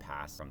breaks the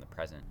past from the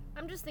present.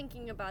 I'm just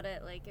thinking about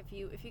it, like if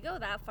you go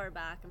that far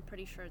back, I'm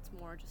pretty sure it's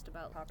more just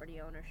about property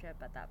ownership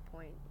at that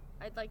point.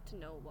 I'd like to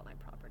know what my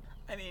property.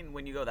 I mean,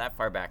 when you go that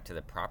far back to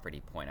the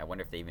property point, I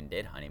wonder if they even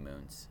did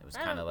honeymoons. It was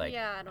kind of like,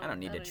 I don't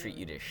need to treat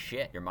you to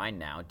shit. You're mine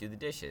now. Do the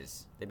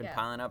dishes. They've been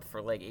piling up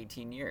for like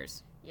 18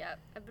 years. Yeah,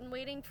 I've been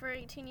waiting for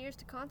 18 years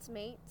to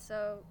consummate,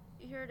 so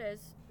here it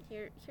is.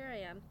 Here I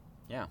am.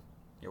 Yeah,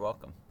 you're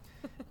welcome.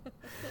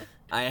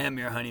 I am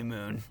your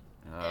honeymoon.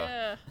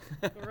 Ugh,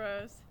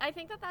 gross. I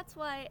think that's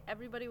why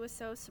everybody was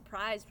so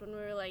surprised when we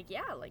were like,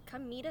 yeah, like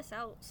come meet us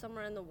out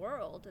somewhere in the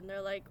world. And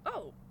they're like,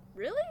 oh,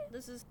 really?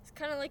 This is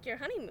kind of like your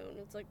honeymoon.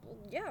 It's like, well,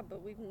 yeah,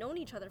 but we've known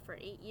each other for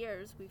 8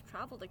 years. We've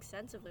traveled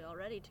extensively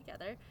already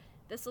together.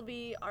 This will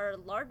be our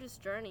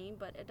largest journey,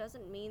 but it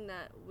doesn't mean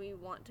that we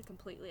want to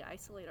completely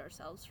isolate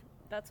ourselves.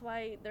 That's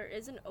why there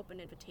is an open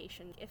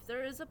invitation. If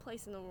there is a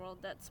place in the world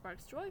that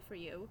sparks joy for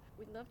you,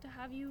 we'd love to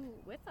have you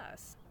with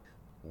us.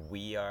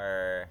 We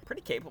are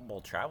pretty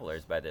capable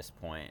travelers by this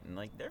point, and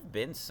like there've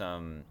been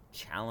some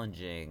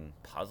challenging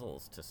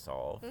puzzles to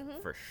solve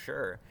for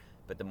sure,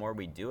 but the more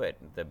we do it,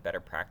 the better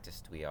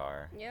practiced we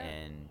are,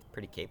 and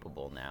pretty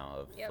capable now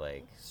of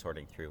like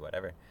sorting through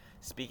whatever.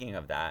 Speaking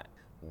of that,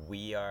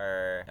 we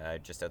are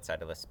just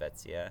outside of La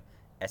Spezia,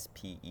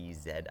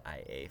 Spezia,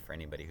 for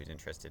anybody who's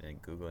interested in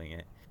Googling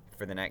it,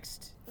 for the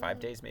next 5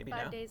 days maybe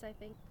 5 days, I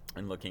think.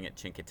 And looking at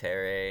Cinque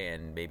Terre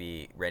and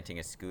maybe renting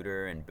a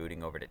scooter and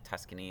booting over to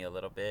Tuscany a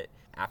little bit.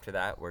 After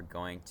that, we're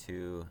going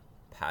to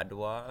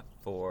Padua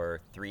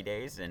for 3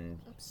 days and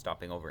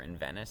stopping over in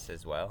Venice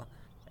as well.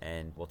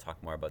 And we'll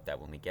talk more about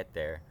that when we get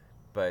there.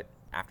 But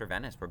after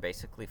Venice, we're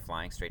basically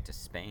flying straight to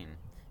Spain,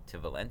 to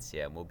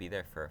Valencia, and we'll be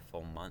there for a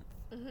full month.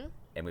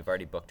 And we've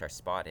already booked our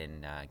spot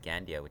in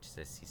Gandia, which is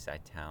a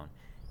seaside town.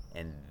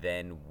 And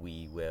then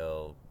we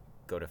will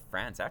go to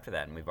France after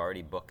that, and we've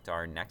already booked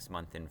our next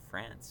month in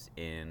France,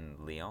 in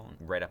Lyon,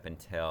 right up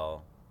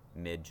until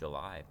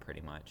mid-July pretty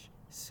much.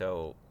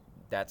 So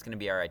that's going to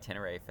be our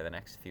itinerary for the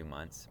next few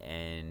months,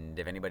 and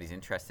if anybody's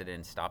interested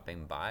in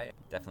stopping by,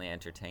 definitely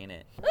entertain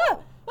it.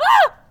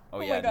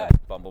 Oh yeah, the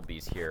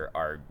bumblebees here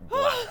are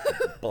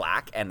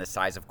black and the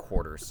size of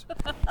quarters.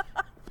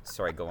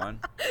 Sorry, go on.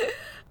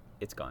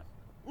 It's gone.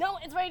 No,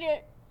 it's right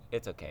here.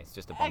 It's okay, it's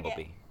just a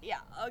bumblebee. Okay. Yeah,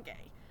 okay.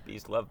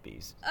 Bees love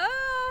bees.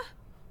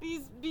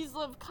 Bees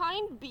love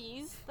kind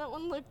bees. That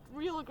one looked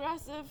real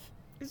aggressive.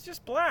 It's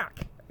just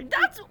black.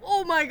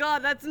 Oh my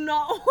god, that's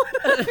not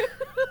what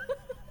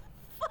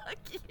Fuck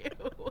you.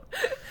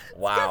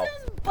 Wow. It's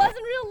 'cause it was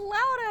buzzing real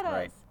loud at us.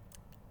 Right.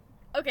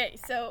 Okay,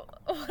 so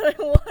what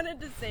I wanted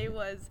to say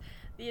was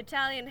the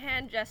Italian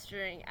hand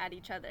gesturing at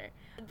each other.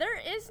 There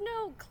is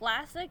no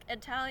classic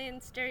Italian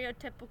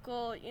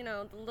stereotypical,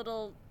 the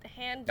little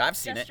hand I've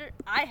seen gesture. it.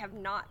 I have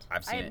not.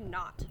 I've seen I have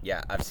not.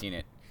 Yeah, I've seen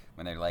it.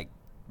 When they're like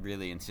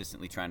really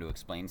insistently trying to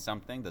explain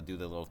something, they'll do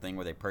the little thing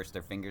where they purse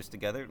their fingers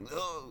together.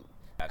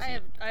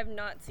 I have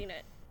not seen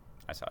it.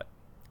 I saw it.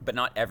 But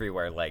not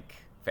everywhere like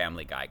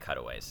Family Guy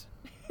cutaways.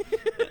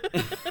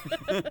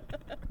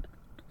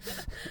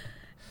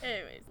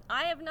 Anyways,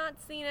 I have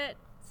not seen it,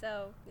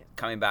 so... Yeah.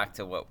 Coming back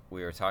to what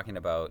we were talking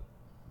about,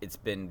 it's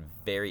been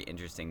very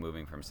interesting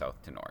moving from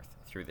south to north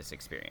through this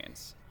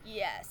experience.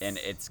 Yes. And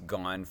it's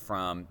gone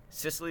from...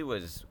 Sicily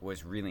was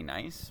really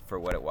nice for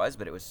what it was,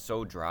 but it was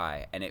so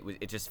dry, and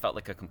it just felt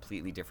like a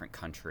completely different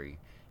country.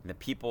 And the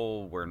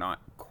people were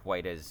not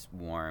quite as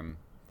warm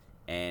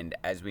And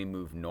as we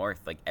move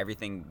north, like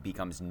everything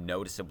becomes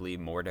noticeably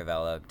more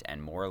developed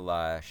and more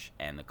lush,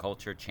 and the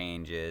culture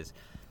changes.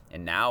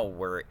 And now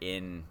we're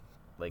in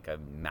like a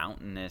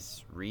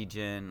mountainous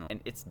region,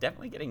 and it's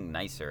definitely getting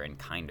nicer and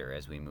kinder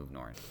as we move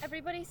north.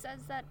 Everybody says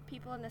that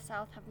people in the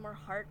South have more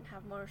heart and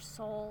have more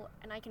soul,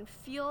 and I can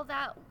feel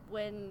that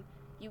when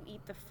you eat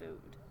the food.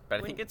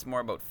 But I think it's more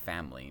about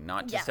family,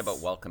 not just Yes. about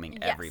welcoming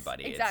Yes,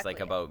 everybody. It's exactly.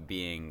 like about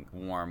being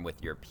warm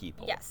with your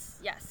people.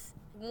 Yes.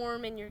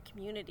 Warm in your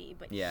community.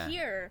 But Yeah.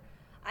 here,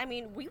 I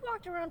mean, we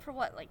walked around for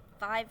what, like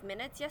 5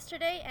 minutes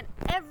yesterday, and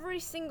every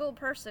single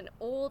person,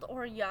 old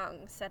or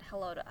young, said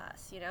hello to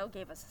us,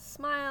 gave us a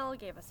smile,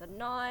 gave us a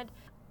nod.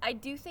 I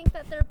do think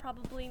that they're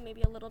probably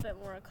maybe a little bit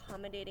more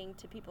accommodating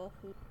to people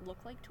who look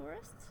like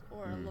tourists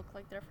or look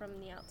like they're from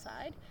the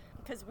outside,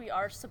 because we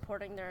are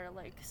supporting their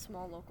like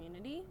small local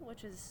community,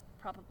 which is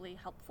probably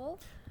helpful.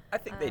 I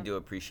think they do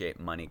appreciate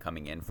money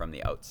coming in from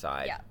the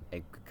outside,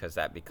 because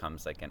that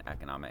becomes like an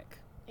economic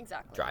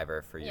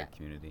driver for your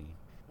community.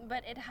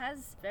 But it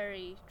has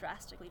very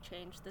drastically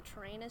changed. The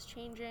terrain is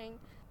changing.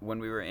 When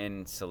we were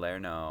in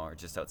Salerno, or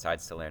just outside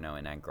Salerno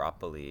in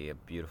Agropoli, a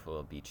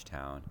beautiful beach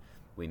town,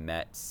 we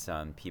met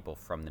some people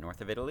from the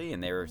north of Italy,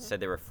 and they said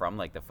they were from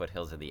like the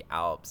foothills of the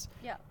Alps.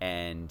 Yeah.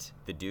 And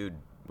the dude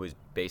was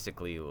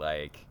basically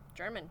like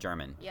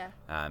German. Yeah.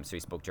 So he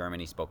spoke German,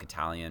 he spoke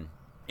Italian.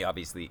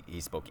 Obviously, he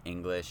spoke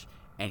English.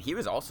 And he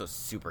was also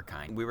super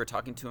kind. We were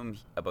talking to him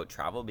about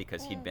travel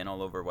because he'd been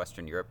all over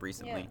Western Europe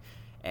recently.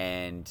 Yeah.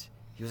 And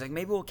he was like,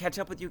 maybe we'll catch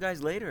up with you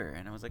guys later.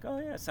 And I was like, oh,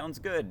 yeah, sounds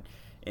good,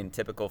 in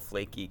typical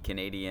flaky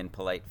Canadian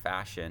polite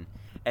fashion.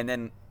 And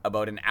then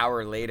about an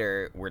hour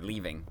later, we're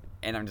leaving.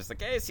 And I'm just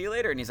like, hey, see you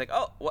later. And he's like,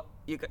 oh, what?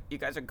 You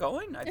guys are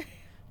going? I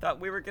thought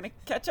we were going to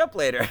catch up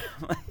later.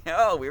 I'm like,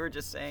 oh, we were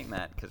just saying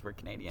that because we're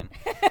Canadian.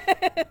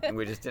 And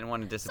we just didn't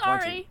want to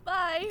disappoint you. Sorry,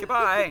 bye.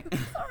 Goodbye.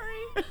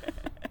 Sorry.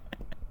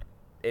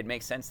 It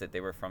makes sense that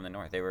they were from the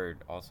north. They were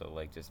also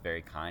like just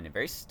very kind and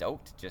very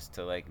stoked just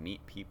to like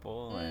meet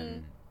people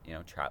and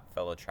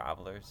fellow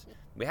travelers.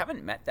 We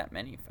haven't met that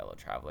many fellow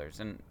travelers,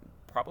 and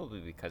probably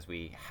because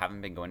we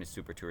haven't been going to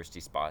super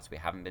touristy spots. We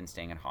haven't been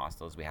staying in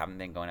hostels. We haven't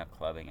been going out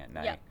clubbing at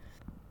night. Yeah.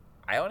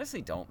 I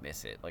honestly don't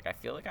miss it. Like, I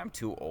feel like I'm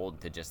too old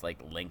to just like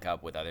link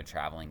up with other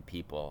traveling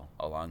people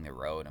along the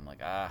road. I'm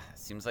like, it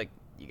seems like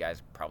you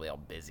guys are probably all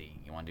busy.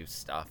 You want to do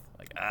stuff.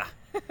 Like,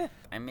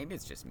 And maybe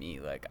it's just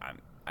me. Like,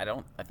 I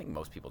think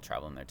most people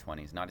travel in their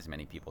 20s. Not as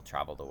many people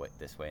travel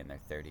this way in their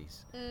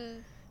 30s.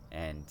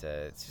 And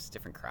it's just a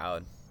different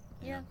crowd.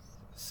 You know?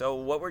 So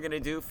what we're going to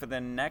do for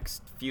the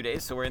next few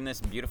days, so we're in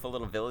this beautiful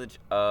little village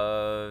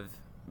of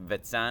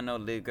Vezzano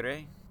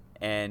Ligure,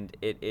 and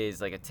it is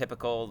like a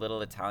typical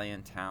little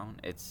Italian town.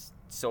 It's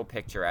so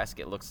picturesque.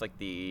 It looks like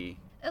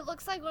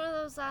one of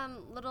those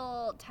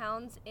little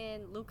towns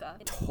in Lucca.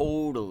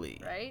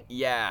 Totally. Right?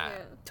 Yeah,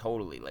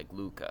 totally, like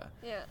Lucca.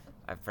 Yeah.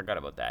 I forgot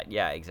about that.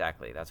 Yeah,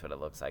 exactly. That's what it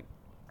looks like.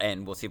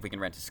 And we'll see if we can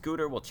rent a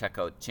scooter. We'll check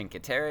out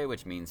Cinque Terre,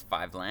 which means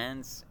 5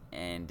 lands.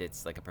 And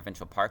it's like a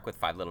provincial park with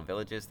 5 little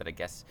villages that I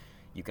guess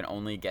you can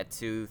only get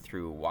to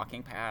through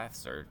walking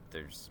paths, or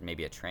there's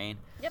maybe a train.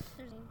 Yep.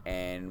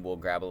 And we'll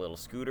grab a little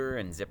scooter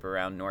and zip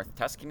around North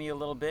Tuscany a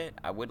little bit.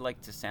 I would like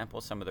to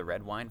sample some of the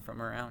red wine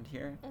from around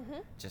here,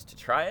 just to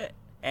try it.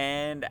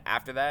 And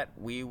after that,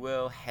 we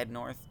will head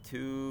north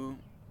to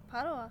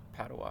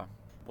Padua.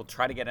 We'll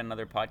try to get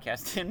another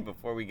podcast in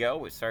before we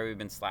go. Sorry we've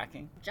been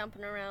slacking.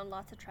 Jumping around,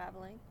 lots of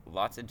traveling.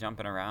 Lots of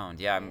jumping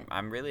around. Yeah,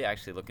 I'm really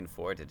actually looking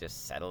forward to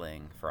just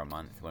settling for a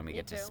month when we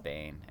get to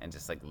Spain and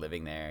just like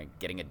living there,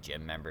 getting a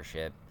gym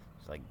membership,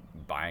 just like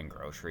buying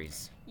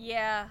groceries.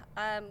 Yeah,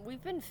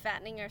 we've been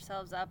fattening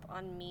ourselves up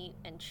on meat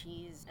and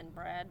cheese and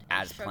bread.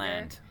 As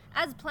planned.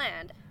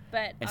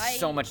 But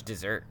so much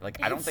dessert.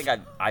 Like, I don't think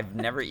I've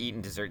never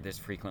eaten dessert this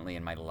frequently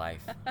in my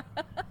life.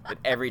 But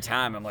every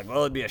time I'm like,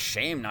 well, it'd be a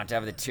shame not to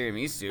have the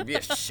tiramisu. It'd be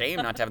a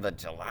shame not to have the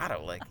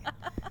gelato. Like,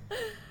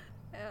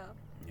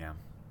 yeah.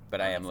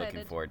 But I'm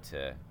looking forward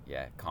to,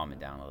 calming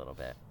down a little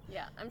bit.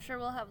 Yeah, I'm sure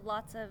we'll have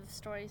lots of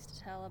stories to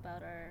tell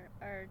about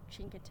our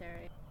Cinque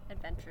Terre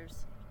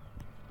adventures.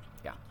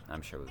 Yeah,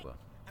 I'm sure we will.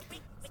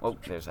 Oh,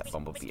 there's that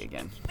bumblebee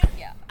again.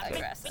 Yeah,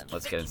 aggressive.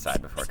 Let's get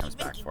inside before it comes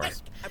back for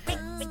us.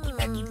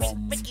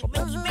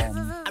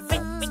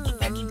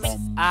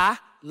 I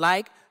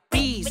like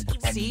bees.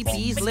 See,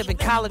 bees live in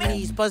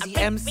colonies. Buzzy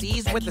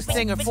MCs with a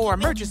stinger for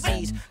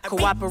emergencies.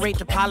 Cooperate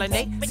to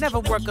pollinate,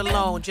 never work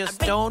alone. Just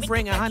don't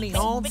bring a honey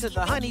home to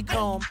the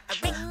honeycomb. I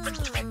have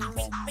to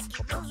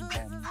poop.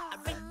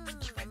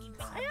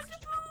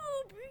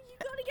 You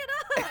gotta get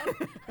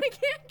up. I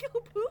can't go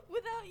poop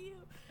without you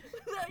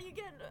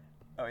getting up.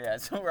 Oh yeah,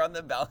 so we're on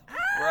the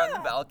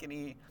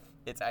balcony.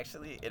 It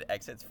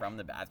exits from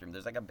the bathroom.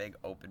 There's like a big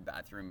open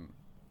bathroom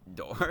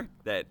door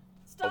that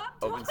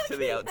opens to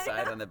the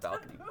outside on the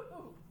balcony.